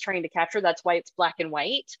he was trying to capture. That's why it's black and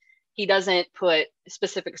white. He doesn't put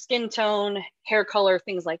specific skin tone, hair color,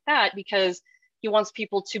 things like that, because he wants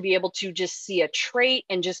people to be able to just see a trait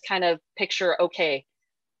and just kind of picture, okay,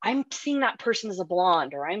 I'm seeing that person as a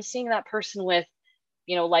blonde, or I'm seeing that person with,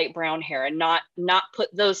 light brown hair, and not put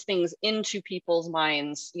those things into people's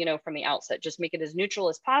minds, from the outset. Just make it as neutral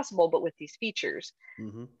as possible, but with these features.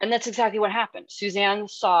 Mm-hmm. And that's exactly what happened. Suzanne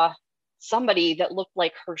saw somebody that looked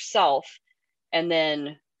like herself, and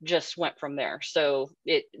then just went from there. So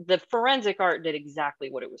the forensic art did exactly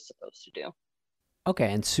what it was supposed to do.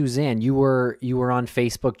 Okay, and Suzanne, you were on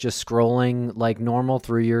Facebook just scrolling like normal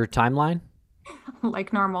through your timeline?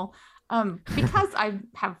 Like normal. Because I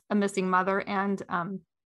have a missing mother, and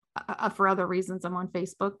for other reasons I'm on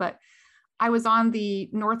Facebook, but I was on the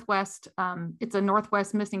Northwest, it's a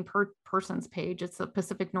Northwest missing persons page. It's the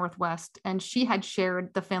Pacific Northwest. And she had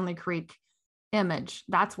shared the Finley Creek image.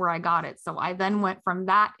 That's where I got it. So I then went from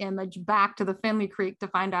that image back to the Finley Creek to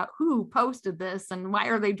find out who posted this and why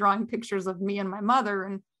are they drawing pictures of me and my mother,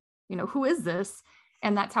 and who is this?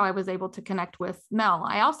 And that's how I was able to connect with Mel.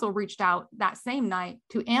 I also reached out that same night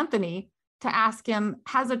to Anthony to ask him,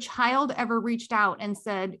 has a child ever reached out and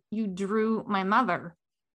said, you drew my mother?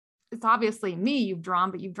 It's obviously me you've drawn,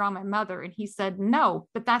 but you've drawn my mother. And he said, no,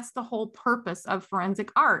 but that's the whole purpose of forensic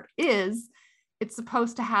art, is it's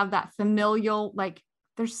supposed to have that familial, like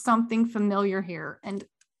there's something familiar here. And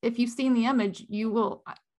if you've seen the image,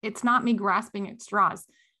 it's not me grasping at straws.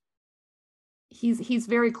 He's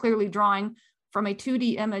very clearly drawing from a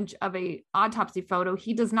 2D image of a autopsy photo.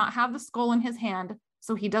 He does not have the skull in his hand,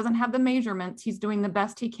 so he doesn't have the measurements. He's doing the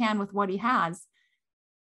best he can with what he has.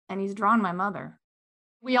 And he's drawn my mother.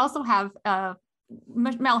 We also have,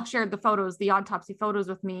 Mel shared the photos, the autopsy photos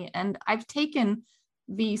with me, and I've taken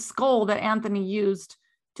the skull that Anthony used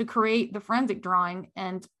to create the forensic drawing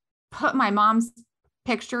and put my mom's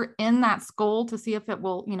picture in that skull to see if it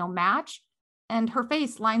will, match. And her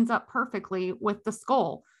face lines up perfectly with the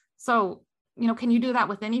skull. So, can you do that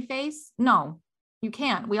with any face? No, you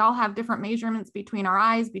can't. We all have different measurements between our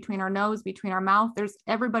eyes, between our nose, between our mouth.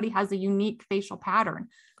 Everybody has a unique facial pattern.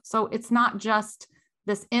 So it's not just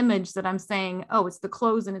this image that I'm saying, oh, it's the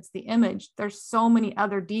clothes and it's the image. There's so many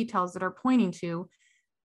other details that are pointing to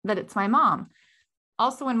that it's my mom.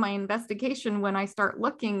 Also in my investigation, when I start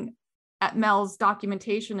looking at Mel's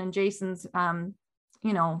documentation and Jason's,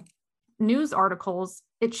 news articles,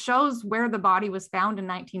 it shows where the body was found in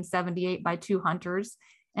 1978 by two hunters.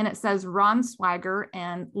 And it says Ron Swagger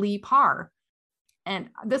and Lee Parr. And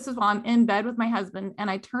this is while I'm in bed with my husband. And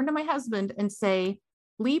I turn to my husband and say,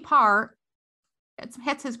 Lee Parr, it's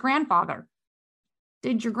his grandfather.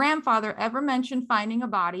 Did your grandfather ever mention finding a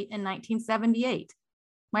body in 1978?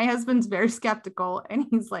 My husband's very skeptical. And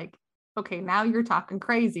he's like, okay, now you're talking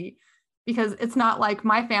crazy, because it's not like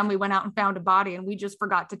my family went out and found a body and we just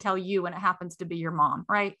forgot to tell you and it happens to be your mom,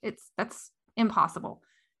 right? That's impossible.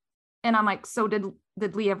 And I'm like, so did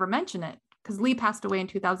Lee ever mention it? Because Lee passed away in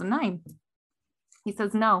 2009. He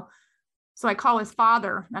says no. So I call his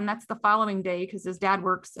father, and that's the following day because his dad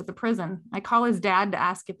works at the prison. I call his dad to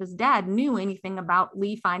ask if his dad knew anything about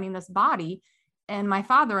Lee finding this body. And my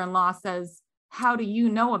father-in-law says, how do you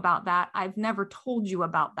know about that? I've never told you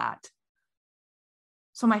about that.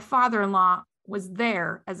 So my father-in-law was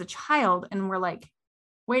there as a child, and we're like,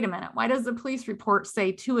 wait a minute, why does the police report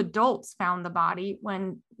say 2 adults found the body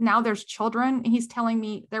when now there's children? He's telling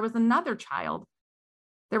me there was another child.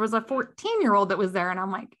 There was a 14-year-old that was there. And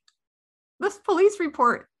I'm like, this police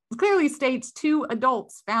report clearly states 2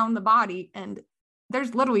 adults found the body. And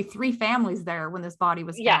there's literally 3 families there when this body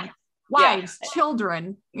was found. Wives,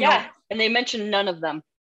 children. You know. And they mentioned none of them.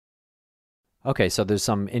 Okay, so there's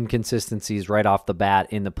some inconsistencies right off the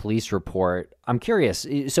bat in the police report. I'm curious.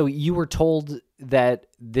 So you were told that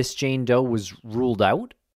this Jane Doe was ruled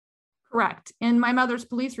out? Correct. In my mother's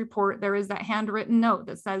police report, there is that handwritten note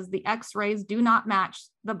that says the x-rays do not match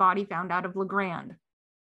the body found out of LeGrand.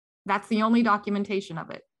 That's the only documentation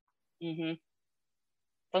of it. Mm-hmm.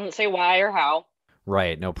 Doesn't say why or how.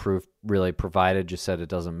 Right. No proof really provided, just said it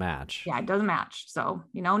doesn't match. Yeah, it doesn't match. So,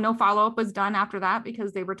 no follow-up was done after that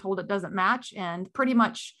because they were told it doesn't match. And pretty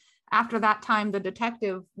much after that time, the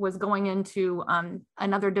detective was going into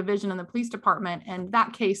another division in the police department. And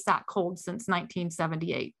that case sat cold since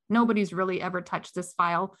 1978. Nobody's really ever touched this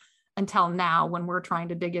file until now when we're trying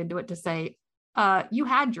to dig into it to say, you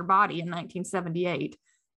had your body in 1978.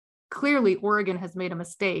 Clearly, Oregon has made a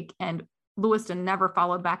mistake, and Lewiston never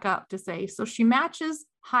followed back up to say, so she matches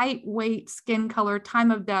height, weight, skin color, time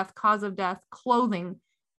of death, cause of death, clothing.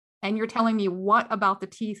 And you're telling me what about the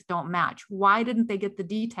teeth don't match? Why didn't they get the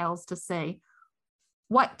details to say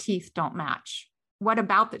what teeth don't match? What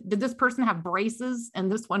about did this person have braces and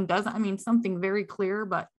this one doesn't? I mean, something very clear,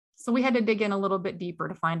 but so we had to dig in a little bit deeper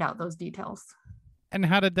to find out those details. And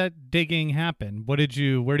how did that digging happen? Where did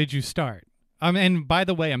you start? And by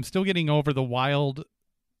the way, I'm still getting over the wild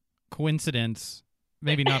coincidence,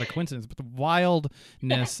 maybe not a coincidence, but the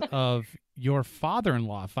wildness of your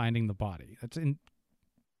father-in-law finding the body.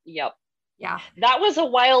 Yep. Yeah. That was a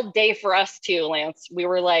wild day for us too, Lance. We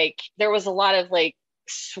were like, there was a lot of like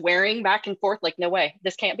swearing back and forth, like, no way,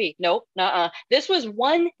 this can't be. Nope. Nuh-uh. This was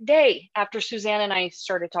one day after Suzanne and I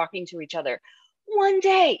started talking to each other. One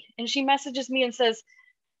day. And she messages me and says,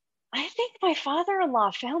 I think my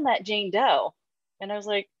father-in-law found that Jane Doe. And I was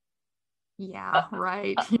like, yeah,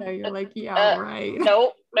 right. Yeah, you're like, yeah, right.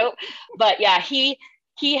 Nope. But yeah, he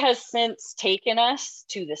He has since taken us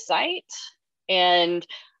to the site, and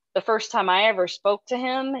the first time I ever spoke to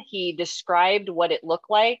him, he described what it looked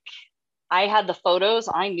like. I had the photos,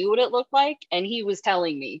 I knew what it looked like, and he was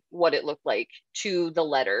telling me what it looked like to the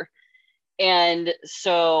letter. And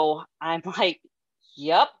so I'm like,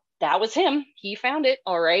 yep, that was him. He found it.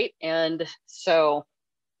 All right. And so,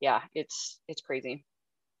 yeah, it's crazy.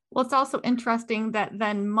 Well, it's also interesting that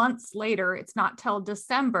then months later, it's not till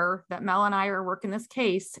December that Mel and I are working this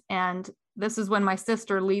case. And this is when my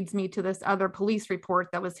sister leads me to this other police report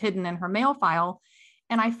that was hidden in her mail file.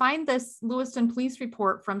 And I find this Lewiston police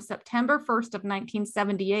report from September 1st of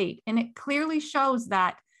 1978. And it clearly shows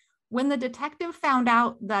that when the detective found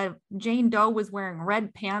out that Jane Doe was wearing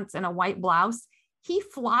red pants and a white blouse, he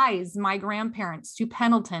flies my grandparents to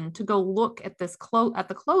Pendleton to go look at this at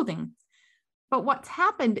the clothing. But what's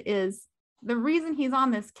happened is the reason he's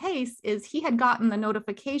on this case is he had gotten the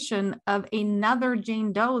notification of another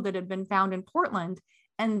Jane Doe that had been found in Portland.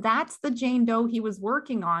 And that's the Jane Doe he was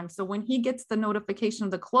working on. So when he gets the notification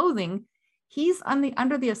of the clothing, he's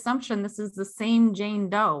under the assumption this is the same Jane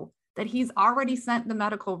Doe, that he's already sent the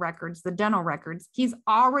medical records, the dental records. He's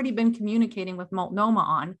already been communicating with Multnomah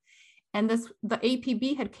on. And the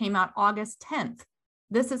APB had came out August 10th.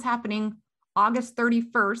 This is happening August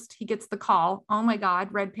 31st. He gets the call. Oh my God,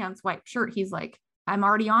 red pants, white shirt. He's like, I'm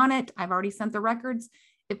already on it. I've already sent the records.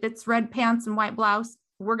 If it's red pants and white blouse,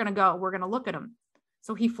 we're going to go. We're going to look at them.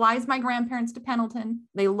 So he flies my grandparents to Pendleton.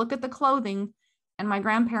 They look at the clothing and my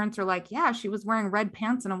grandparents are like, yeah, she was wearing red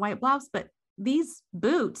pants and a white blouse, but these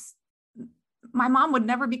boots, my mom would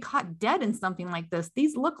never be caught dead in something like this.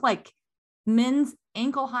 These look like men's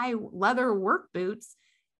ankle high leather work boots.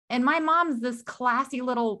 And my mom's this classy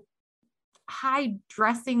little high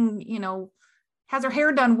dressing, has her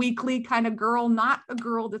hair done weekly kind of girl, not a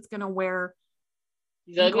girl that's going to wear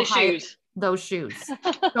those shoes.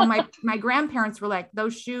 So my grandparents were like,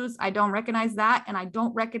 those shoes, I don't recognize that. And I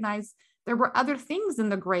don't recognize, there were other things in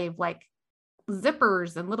the grave, like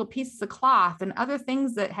zippers and little pieces of cloth and other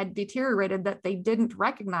things that had deteriorated that they didn't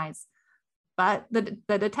recognize. But the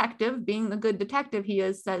detective, being the good detective he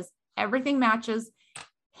is, says everything matches,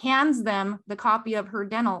 hands them the copy of her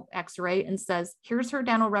dental x-ray and says, here's her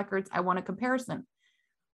dental records. I want a comparison.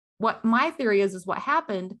 What my theory is what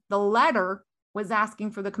happened, the letter was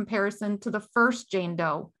asking for the comparison to the first Jane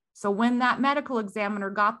Doe. So when that medical examiner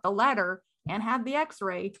got the letter and had the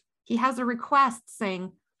x-ray, he has a request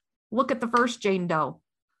saying, look at the first Jane Doe,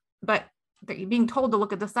 but they're being told to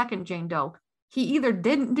look at the second Jane Doe. He either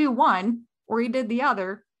didn't do one or he did the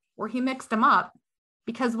other, or he mixed them up,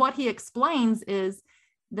 because what he explains is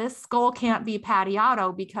this skull can't be Patty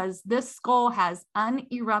Otto because this skull has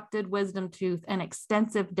unerupted wisdom tooth and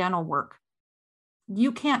extensive dental work.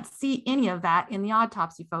 You can't see any of that in the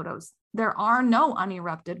autopsy photos. There are no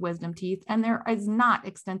unerupted wisdom teeth and there is not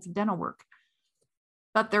extensive dental work.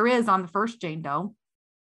 But there is on the first Jane Doe.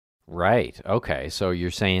 Right. Okay. So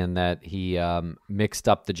you're saying that he mixed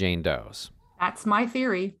up the Jane Does. That's my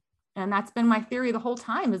theory. And that's been my theory the whole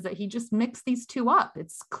time, is that he just mixed these two up.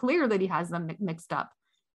 It's clear that he has them mixed up.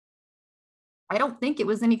 I don't think it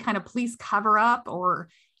was any kind of police cover up or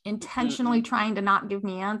intentionally trying to not give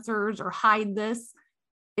me answers or hide this.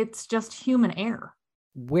 It's just human error.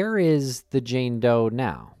 Where is the Jane Doe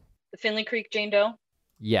now? The Finley Creek Jane Doe?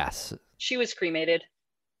 Yes. She was cremated.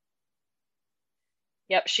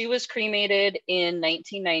 Yep, she was cremated in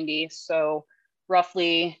 1990. So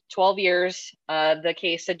roughly 12 years. The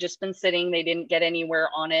case had just been sitting. They didn't get anywhere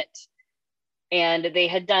on it. And they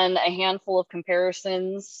had done a handful of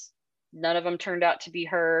comparisons. None of them turned out to be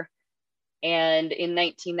her. And in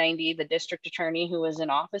 1990, the district attorney who was in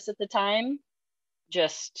office at the time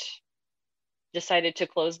just decided to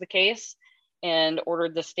close the case and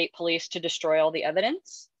ordered the state police to destroy all the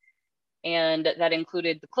evidence. And that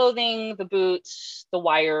included the clothing, the boots, the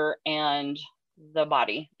wire, and the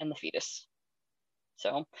body and the fetus.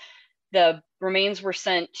 So the remains were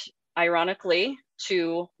sent, ironically,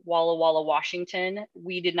 to Walla Walla, Washington.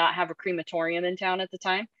 We did not have a crematorium in town at the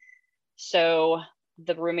time. So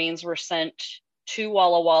the remains were sent to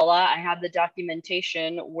Walla Walla. I have the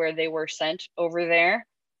documentation where they were sent over there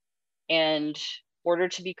and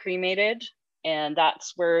ordered to be cremated. And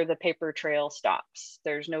that's where the paper trail stops.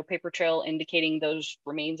 There's no paper trail indicating those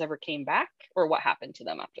remains ever came back or what happened to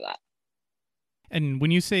them after that. And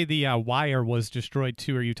when you say the wire was destroyed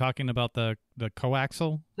too, are you talking about the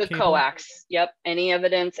coaxial cable? Coax, yep. Any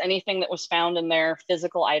evidence, anything that was found in there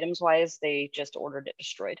physical items wise, they just ordered it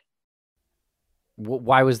destroyed.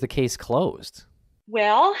 Why was the case closed?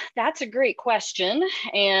 Well, that's a great question.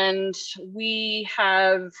 And we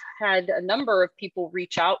have had a number of people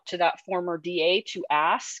reach out to that former DA to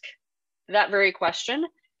ask that very question.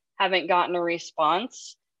 Haven't gotten a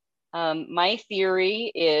response. My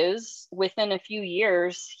theory is within a few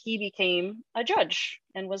years, he became a judge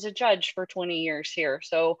and was a judge for 20 years here.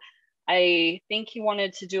 So I think he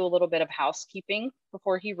wanted to do a little bit of housekeeping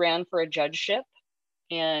before he ran for a judgeship.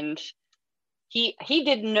 And he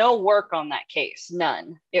did no work on that case,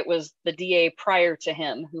 none. It was the DA prior to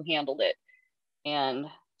him who handled it. And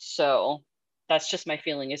so that's just my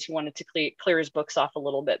feeling, is he wanted to clear his books off a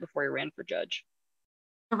little bit before he ran for judge.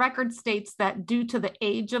 The record states that due to the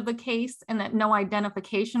age of the case and that no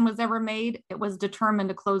identification was ever made, it was determined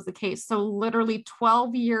to close the case. So literally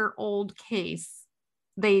 12-year-old case,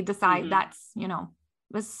 they decide that's, it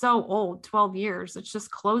was so old, 12 years, let's just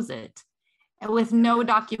close it with no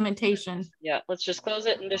documentation. Yeah, let's just close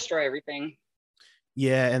it and destroy everything.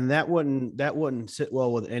 Yeah, and that wouldn't sit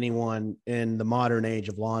well with anyone in the modern age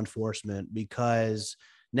of law enforcement, because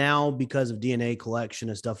now, because of DNA collection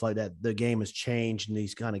and stuff like that, the game has changed in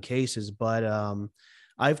these kind of cases. But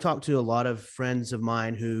I've talked to a lot of friends of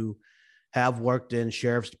mine who have worked in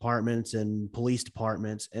sheriff's departments and police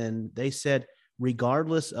departments, and they said,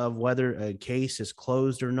 regardless of whether a case is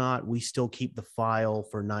closed or not, we still keep the file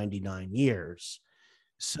for 99 years.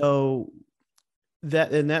 So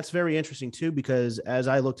that's very interesting too, because as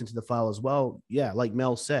I looked into the file as well, yeah, like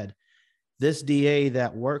Mel said, this DA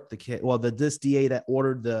that worked the case, this DA that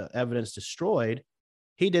ordered the evidence destroyed,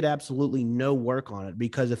 he did absolutely no work on it,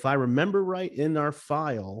 because if I remember right in our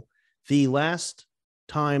file, the last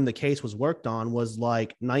time the case was worked on was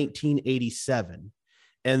like 1987,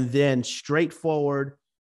 and then straightforward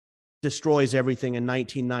destroys everything in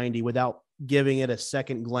 1990 without giving it a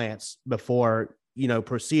second glance before,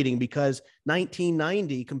 proceeding, because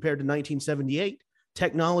 1990 compared to 1978,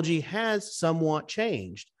 technology has somewhat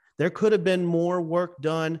changed. There could have been more work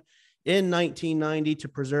done in 1990 to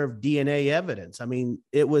preserve DNA evidence. I mean,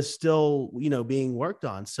 it was still, being worked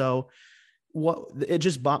on. So I'm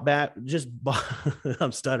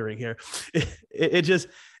stuttering here.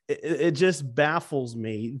 It just baffles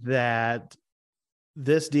me that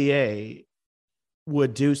this DA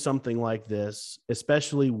would do something like this,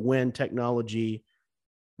 especially when technology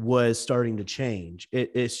was starting to change.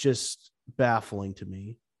 It's just baffling to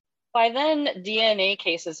me. By then, DNA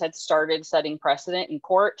cases had started setting precedent in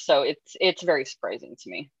court, so it's very surprising to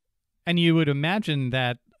me. And you would imagine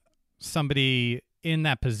that somebody in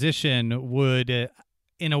that position would,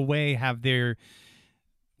 in a way, have their,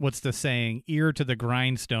 what's the saying, ear to the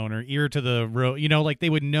grindstone or ear to the road. Like they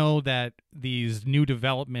would know that these new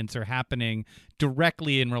developments are happening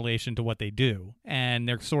directly in relation to what they do. And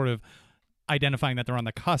they're sort of identifying that they're on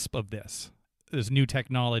the cusp of this new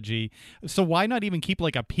technology. So why not even keep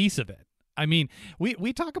like a piece of it? I mean,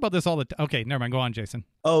 we talk about this all the time. Okay, never mind. Go on, Jason.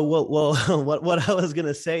 Oh, well, what I was going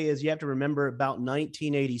to say is you have to remember about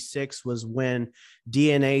 1986 was when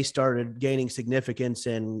DNA started gaining significance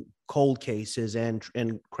in cold cases and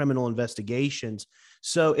criminal investigations.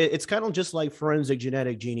 So it's kind of just like forensic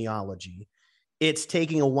genetic genealogy. It's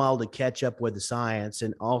taking a while to catch up with the science,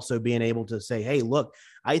 and also being able to say, hey, look,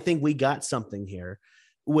 I think we got something here.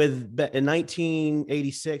 In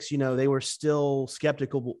 1986, they were still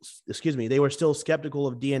skeptical. They were still skeptical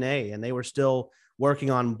of DNA, and they were still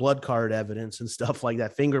working on blood card evidence and stuff like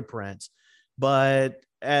that, fingerprints. But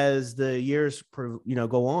as the years,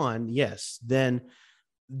 go on, yes, then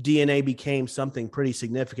DNA became something pretty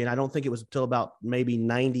significant. I don't think it was until about maybe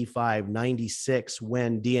 95, 96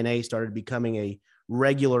 when DNA started becoming a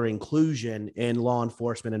regular inclusion in law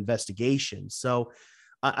enforcement investigations. So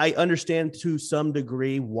I understand to some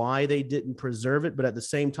degree why they didn't preserve it, but at the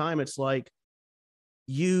same time, it's like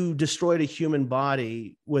you destroyed a human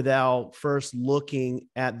body without first looking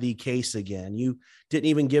at the case again. You didn't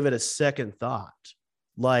even give it a second thought.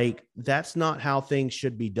 Like, that's not how things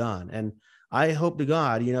should be done. And I hope to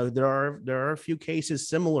God, there are a few cases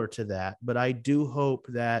similar to that, but I do hope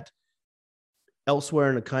that elsewhere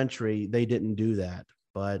in the country, they didn't do that.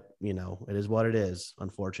 But, it is what it is,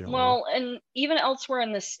 unfortunately. Well, and even elsewhere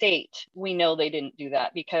in the state, we know they didn't do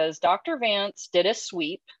that, because Dr. Vance did a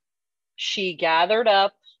sweep. She gathered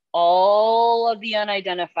up all of the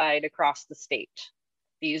unidentified across the state.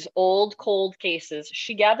 These old, cold cases,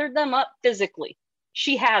 she gathered them up physically.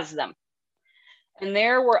 She has them. And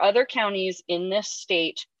there were other counties in this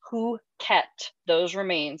state who kept those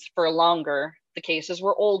remains for longer. The cases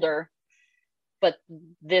were older, but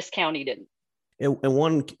this county didn't. And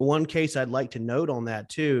one case I'd like to note on that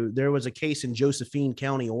too, there was a case in Josephine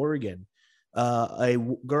County, Oregon,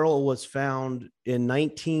 Girl was found in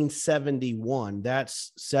 1971.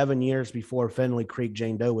 That's 7 years before Findlay Creek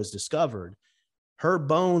Jane Doe was discovered. Her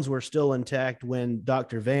bones were still intact when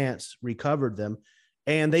Dr. Vance recovered them,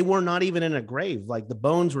 and they were not even in a grave. Like, the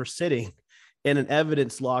bones were sitting in an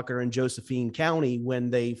evidence locker in Josephine County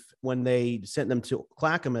when they sent them to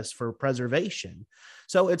Clackamas for preservation.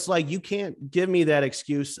 So it's like, you can't give me that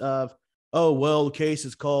excuse of, oh, well, the case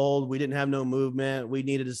is cold, we didn't have no movement, we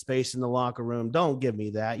needed a space in the locker room. Don't give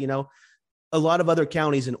me that. A lot of other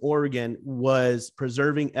counties in Oregon was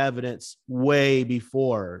preserving evidence way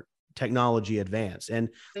before technology advanced. And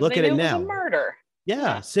look at it now. It was a murder.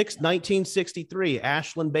 Yeah, 1963,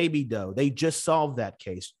 Ashland Baby Doe. They just solved that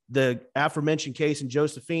case. The aforementioned case in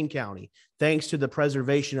Josephine County, thanks to the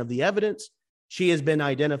preservation of the evidence, she has been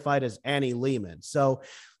identified as Annie Lehman. So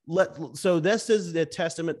this is a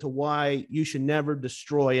testament to why you should never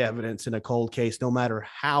destroy evidence in a cold case, no matter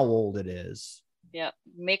how old it is. Yeah,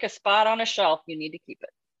 make a spot on a shelf. You need to keep it.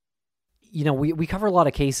 We cover a lot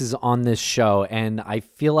of cases on this show, and I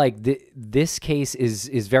feel like this case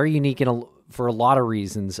is very unique for a lot of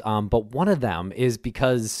reasons. But one of them is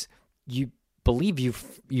because you believe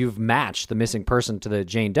you've matched the missing person to the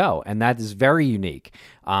Jane Doe, and that is very unique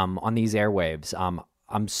on these airwaves.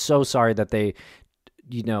 I'm so sorry that they,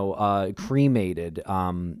 cremated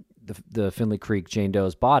the Findlay Creek Jane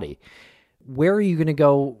Doe's body. Where are you going to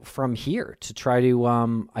go from here to try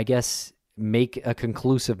to, make a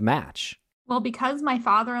conclusive match? Well, because my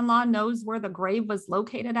father-in-law knows where the grave was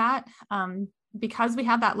located at, because we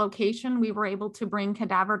have that location, we were able to bring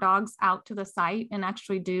cadaver dogs out to the site and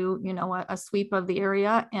actually do, a sweep of the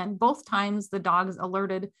area. And both times the dogs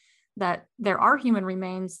alerted that there are human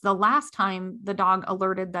remains. The last time the dog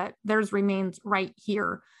alerted that there's remains right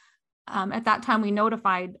here. At that time, we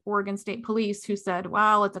notified Oregon State Police, who said,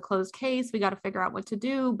 well, it's a closed case. We got to figure out what to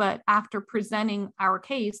do. But after presenting our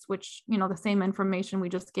case, which, the same information we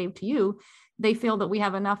just gave to you, they feel that we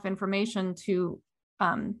have enough information to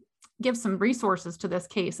give some resources to this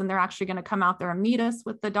case. And they're actually going to come out there and meet us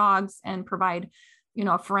with the dogs and provide,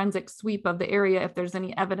 a forensic sweep of the area if there's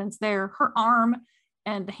any evidence there. Her arm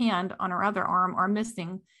and hand on her other arm are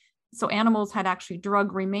missing. So animals had actually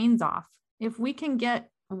drug remains off. If we can get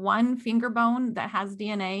one finger bone that has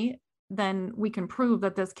DNA, then we can prove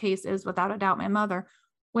that this case is without a doubt my mother.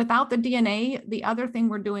 Without the DNA, the other thing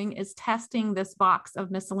we're doing is testing this box of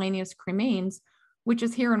miscellaneous cremains, which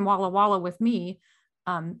is here in Walla Walla with me.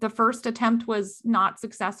 The first attempt was not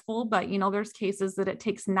successful, but there's cases that it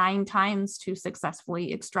takes 9 times to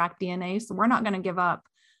successfully extract DNA. So we're not going to give up.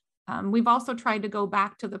 We've also tried to go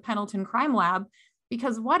back to the Pendleton Crime Lab,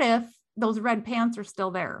 because what if those red pants are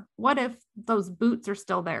still there? What if those boots are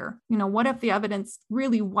still there? What if the evidence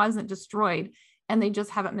really wasn't destroyed and they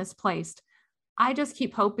just have it misplaced? I just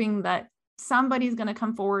keep hoping that somebody's going to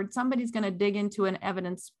come forward. Somebody's going to dig into an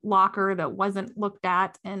evidence locker that wasn't looked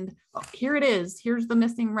at. And here it is. Here's the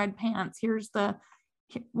missing red pants.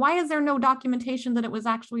 Why is there no documentation that it was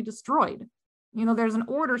actually destroyed? There's an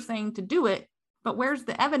order saying to do it, but where's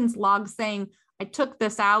the evidence log saying, I took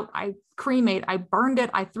this out, I cremated, I burned it,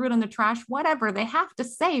 I threw it in the trash, whatever. They have to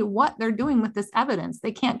say what they're doing with this evidence.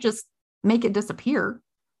 They can't just make it disappear.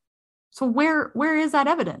 So where is that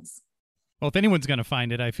evidence? Well, if anyone's going to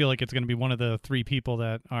find it, I feel like it's going to be one of the 3 people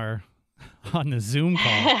that are on the Zoom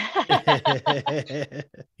call.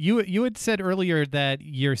 You had said earlier that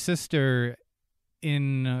your sister,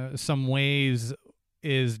 in some ways,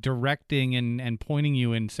 is directing and pointing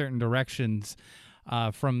you in certain directions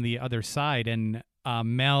from the other side. And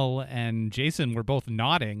Mel and Jason were both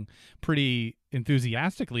nodding pretty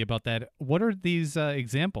enthusiastically about that. What are these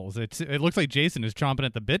examples? It looks like Jason is chomping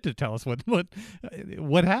at the bit to tell us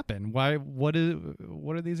what happened. What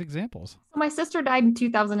are these examples? My sister died in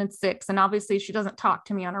 2006, and obviously she doesn't talk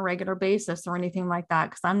to me on a regular basis or anything like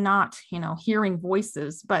that, because I'm not, hearing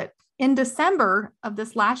voices. But in December of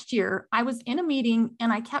this last year, I was in a meeting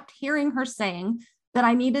and I kept hearing her saying that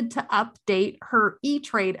I needed to update her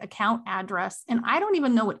E-Trade account address. And I don't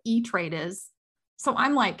even know what E-Trade is. So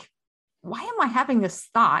I'm like, why am I having this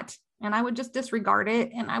thought? And I would just disregard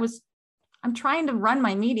it. And I'm trying to run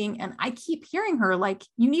my meeting and I keep hearing her like,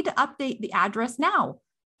 you need to update the address now.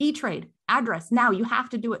 E-Trade address now. You have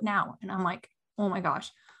to do it now. And I'm like, oh my gosh,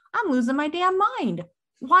 I'm losing my damn mind.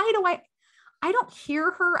 Why do I don't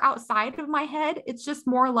hear her outside of my head. It's just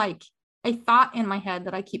more like a thought in my head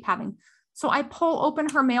that I keep having. So I pull open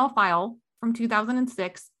her mail file from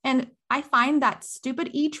 2006 and I find that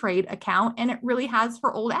stupid E-Trade account and it really has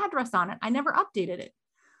her old address on it. I never updated it.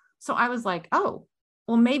 So I was like, oh,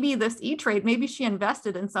 well, maybe this E-Trade, maybe she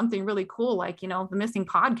invested in something really cool, like, the missing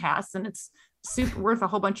podcast, and it's super worth a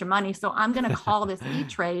whole bunch of money. So I'm going to call this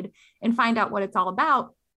E-Trade and find out what it's all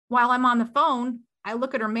about. While I'm on the phone, I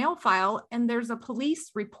look at her mail file and there's a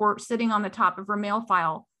police report sitting on the top of her mail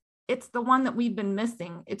file. It's the one that we've been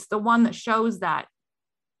missing. It's the one that shows that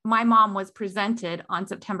my mom was presented on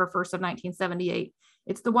September 1st of 1978.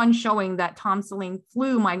 It's the one showing that Tom Saline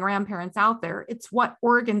flew my grandparents out there. It's what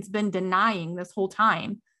Oregon's been denying this whole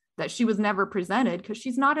time, that she was never presented because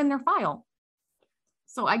she's not in their file.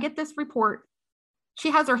 So I get this report. She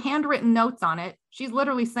has her handwritten notes on it. She's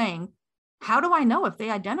literally saying, how do I know if they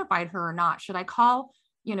identified her or not? Should I call,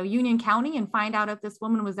 Union County and find out if this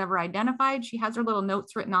woman was ever identified? She has her little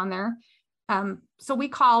notes written on there. So we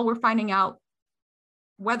call, we're finding out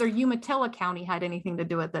whether Umatilla County had anything to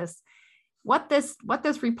do with this. What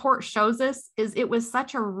this report shows us is it was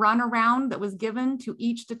such a runaround that was given to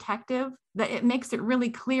each detective that it makes it really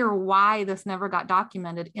clear why this never got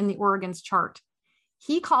documented in the Oregon's chart.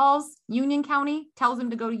 He calls Union County, tells him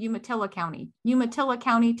to go to Umatilla County. Umatilla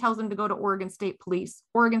County tells him to go to Oregon State Police.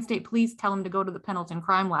 Oregon State Police tell him to go to the Pendleton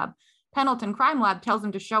Crime Lab. Pendleton Crime Lab tells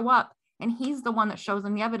him to show up, and he's the one that shows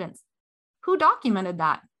him the evidence. Who documented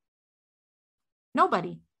that?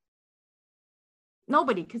 Nobody,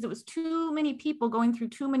 because it was too many people going through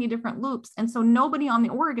too many different loops. And so nobody on the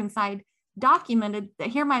Oregon side documented that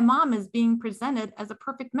here my mom is being presented as a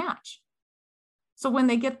perfect match. So when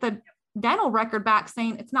they get the dental record back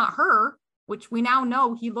saying it's not her, which we now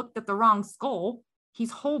know he looked at the wrong skull,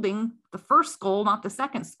 he's holding the first skull, not the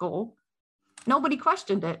second skull, nobody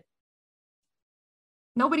questioned it.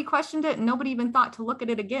 Nobody questioned it, and nobody even thought to look at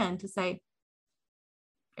it again to say,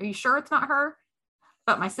 are you sure it's not her?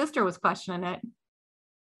 But my sister was questioning it.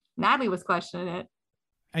 Natalie was questioning it.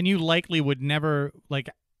 And you likely would never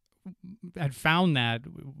had found that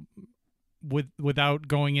without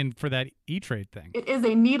going in for that E-Trade thing. It is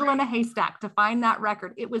a needle in a haystack to find that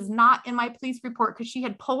record. It was not in my police report because she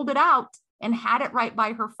had pulled it out and had it right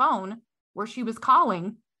by her phone where she was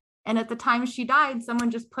calling. And at the time she died,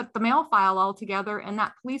 someone just put the mail file all together, and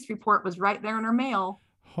that police report was right there in her mail.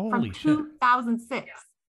 Holy from 2006.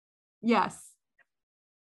 Yes.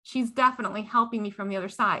 She's definitely helping me from the other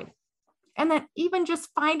side. And then even just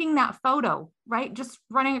finding that photo, right? Just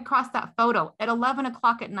running across that photo at 11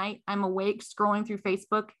 o'clock at night, I'm awake scrolling through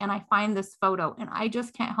Facebook and I find this photo and I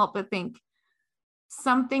just can't help but think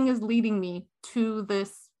something is leading me to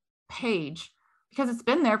this page because it's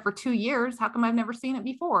been there for 2 years. How come I've never seen it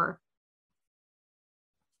before?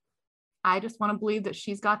 I just want to believe that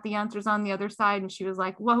she's got the answers on the other side. And she was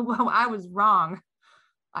like, whoa, I was wrong.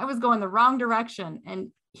 I was going the wrong direction.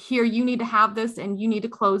 And here, you need to have this and you need to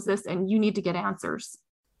close this and you need to get answers.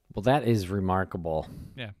 Well, that is remarkable.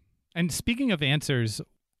 Yeah. And speaking of answers,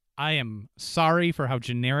 I am sorry for how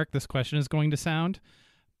generic this question is going to sound.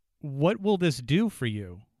 What will this do for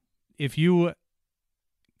you if you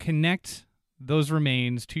connect those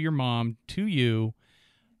remains to your mom, to you,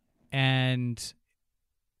 and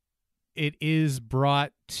it is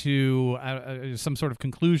brought to some sort of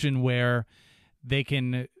conclusion where they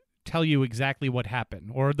can tell you exactly what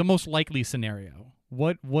happened, or the most likely scenario?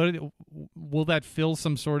 What will that fill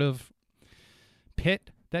some sort of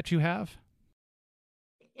pit that you have?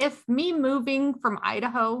 If me moving from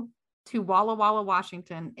Idaho to Walla Walla,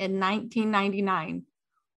 Washington in 1999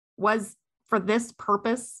 was for this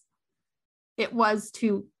purpose, it was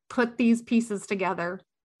to put these pieces together,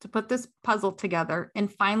 to put this puzzle together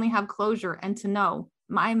and finally have closure and to know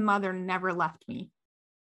my mother never left me,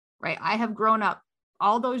 right? I have grown up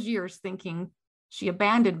all those years thinking she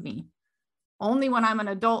abandoned me. Only when I'm an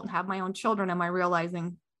adult and have my own children am I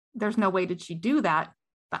realizing there's no way did she do that,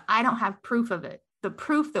 but I don't have proof of it. The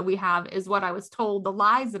proof that we have is what I was told, the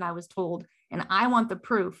lies that I was told, and I want the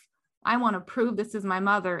proof. I want to prove this is my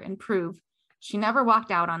mother and prove she never walked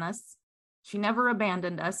out on us. She never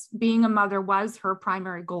abandoned us. Being a mother was her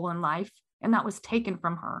primary goal in life, and that was taken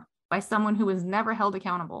from her by someone who was never held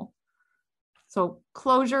accountable. So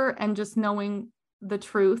closure and just knowing the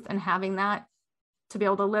truth and having that to be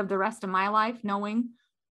able to live the rest of my life, knowing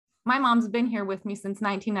my mom's been here with me since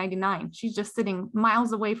 1999. She's just sitting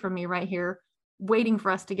miles away from me right here, waiting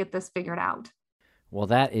for us to get this figured out. Well,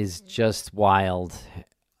 that is just wild.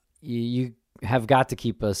 You have got to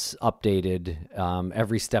keep us updated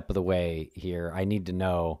every step of the way here. I need to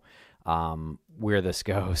know where this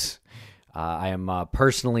goes. I am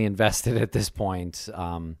personally invested at this point.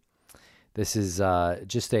 This is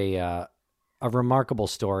just a remarkable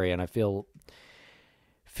story, and I feel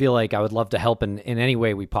like I would love to help in any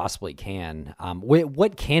way we possibly can.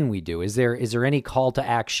 What can we do? Is there any call to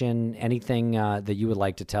action, anything that you would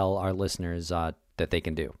like to tell our listeners that that they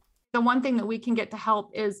can do. The one thing that we can get to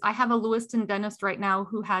help is I have a Lewiston dentist right now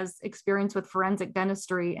who has experience with forensic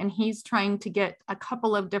dentistry, and he's trying to get a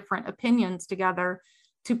couple of different opinions together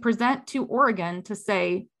to present to Oregon to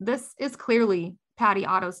say, this is clearly Patty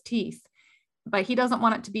Otto's teeth, but he doesn't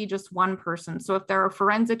want it to be just one person. So if there are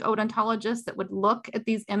forensic odontologists that would look at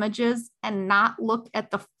these images and not look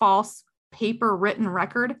at the false paper written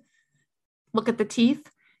record, look at the teeth,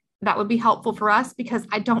 that would be helpful for us, because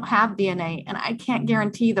I don't have DNA and I can't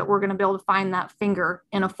guarantee that we're going to be able to find that finger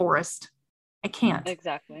in a forest. I can't.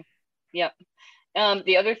 Exactly. Yep.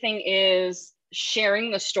 The other thing is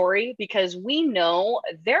sharing the story, because we know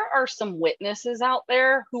there are some witnesses out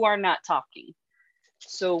there who are not talking.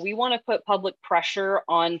 So we want to put public pressure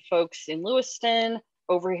on folks in Lewiston,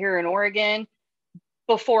 over here in Oregon,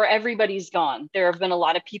 before everybody's gone. There have been a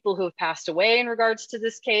lot of people who have passed away in regards to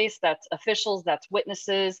this case. That's officials, that's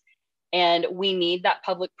witnesses, and we need that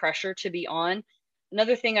public pressure to be on.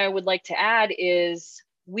 Another thing I would like to add is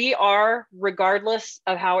we are, regardless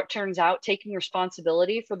of how it turns out, taking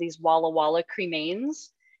responsibility for these Walla Walla cremains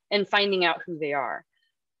and finding out who they are.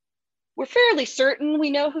 We're fairly certain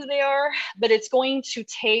we know who they are, but it's going to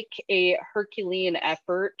take a Herculean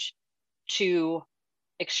effort to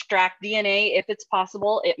extract DNA if it's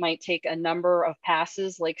possible. It might take a number of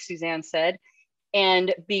passes, like Suzanne said.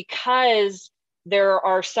 And because there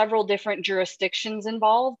are several different jurisdictions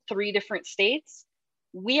involved, 3 different states,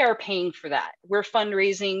 we are paying for that. We're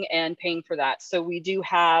fundraising and paying for that. So we do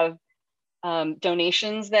have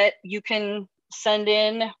donations that you can send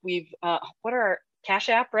in. We've, what are our Cash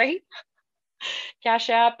App, right?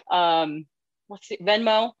 Cash App,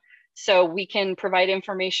 Venmo. So we can provide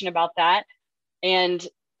information about that. And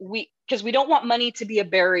because we don't want money to be a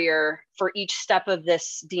barrier for each step of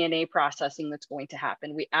this DNA processing that's going to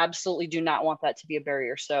happen. We absolutely do not want that to be a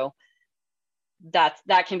barrier. So that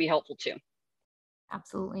can be helpful too.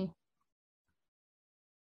 Absolutely.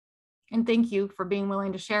 And thank you for being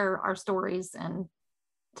willing to share our stories and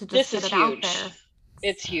to just get it out there.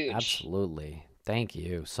 It's huge. Absolutely. Thank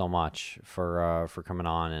you so much for coming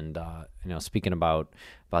on and speaking about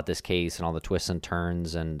this case and all the twists and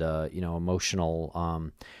turns and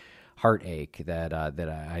emotional heartache that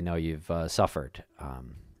I know you've suffered.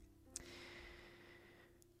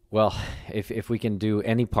 Well, if we can do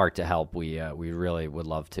any part to help, we really would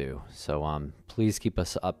love to. So please keep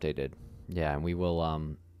us updated. Yeah, and we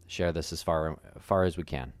will share this as far as we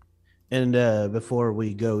can. And before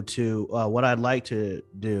we go to what I'd like to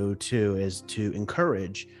do too is to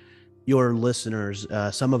encourage your listeners.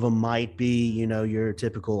 Some of them might be, your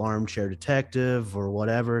typical armchair detective or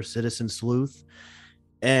whatever, citizen sleuth.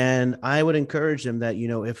 And I would encourage them that,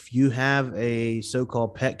 if you have a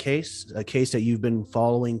so-called pet case, a case that you've been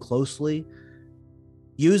following closely,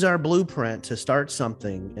 use our blueprint to start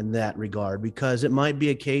something in that regard, because it might be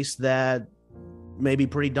a case that may be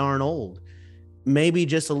pretty darn old. Maybe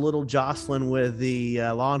just a little jostling with the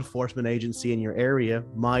law enforcement agency in your area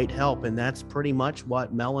might help. And that's pretty much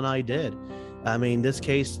what Mel and I did. I mean, this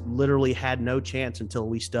case literally had no chance until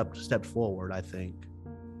we stepped forward, I think.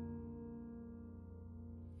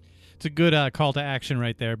 It's a good call to action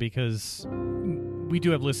right there, because we do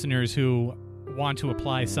have listeners who want to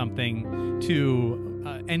apply something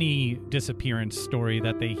to any disappearance story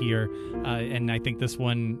that they hear. And I think this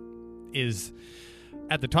one is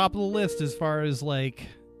at the top of the list as far as like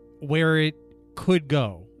where it could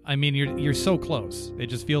go. I mean, you're so close. It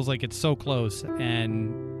just feels like it's so close,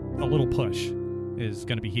 and a little push is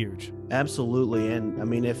going to be huge. Absolutely. And I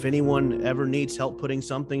mean, if anyone ever needs help putting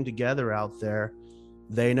something together out there,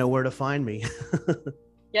 they know where to find me.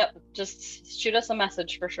 Yep. Just shoot us a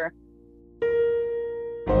message for sure.